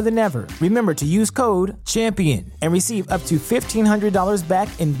matters more than ever. Remember to use code CHAMPION and receive up to $1,500 back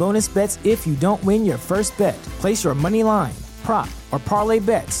in bonus bets if you don't win your first bet. Place your money line, prop, or parlay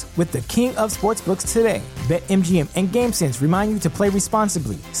bets with the king of sportsbooks today. BetMGM and GameSense remind you to play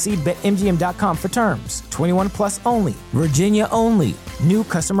responsibly. See BetMGM.com for terms. 21 plus only. Virginia only. New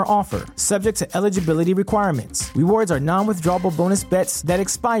customer offer. Subject to eligibility requirements. Rewards are non-withdrawable bonus bets that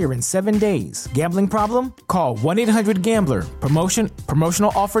expire in 7 days. Gambling problem? Call 1-800-GAMBLER.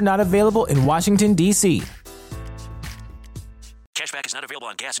 Promotional offer not available in Washington, D.C. Cashback is not available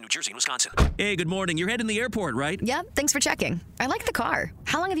on gas in New Jersey and Wisconsin. Hey, good morning. You're heading to the airport, right? Yep, thanks for checking. I like the car.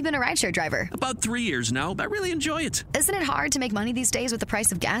 How long have you been a rideshare driver? About 3 years now. I really enjoy it. Isn't it hard to make money these days with the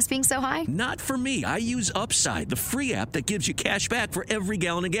price of gas being so high? Not for me. I use Upside, the free app that gives you cash back for every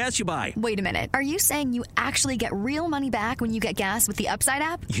gallon of gas you buy. Wait a minute. Are you saying you actually get real money back when you get gas with the Upside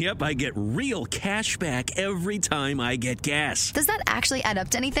app? Yep, I get real cash back every time I get gas. Does that actually add up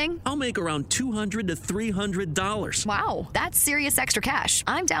to anything? I'll make around $200 to $300. Wow, that's serious extra cash.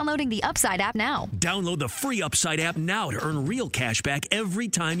 I'm downloading the Upside app now. Download the free Upside app now to earn real cash back every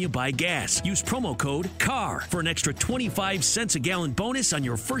time you buy gas. Use promo code CAR for an extra 25 cents a gallon bonus on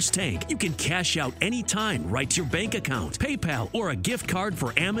your first tank. You can cash out anytime right to your bank account, PayPal, or a gift card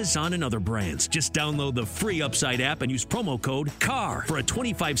for Amazon and other brands. Just download the free Upside app and use promo code CAR for a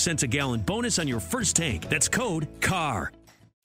 25 cents a gallon bonus on your first tank. That's code CAR.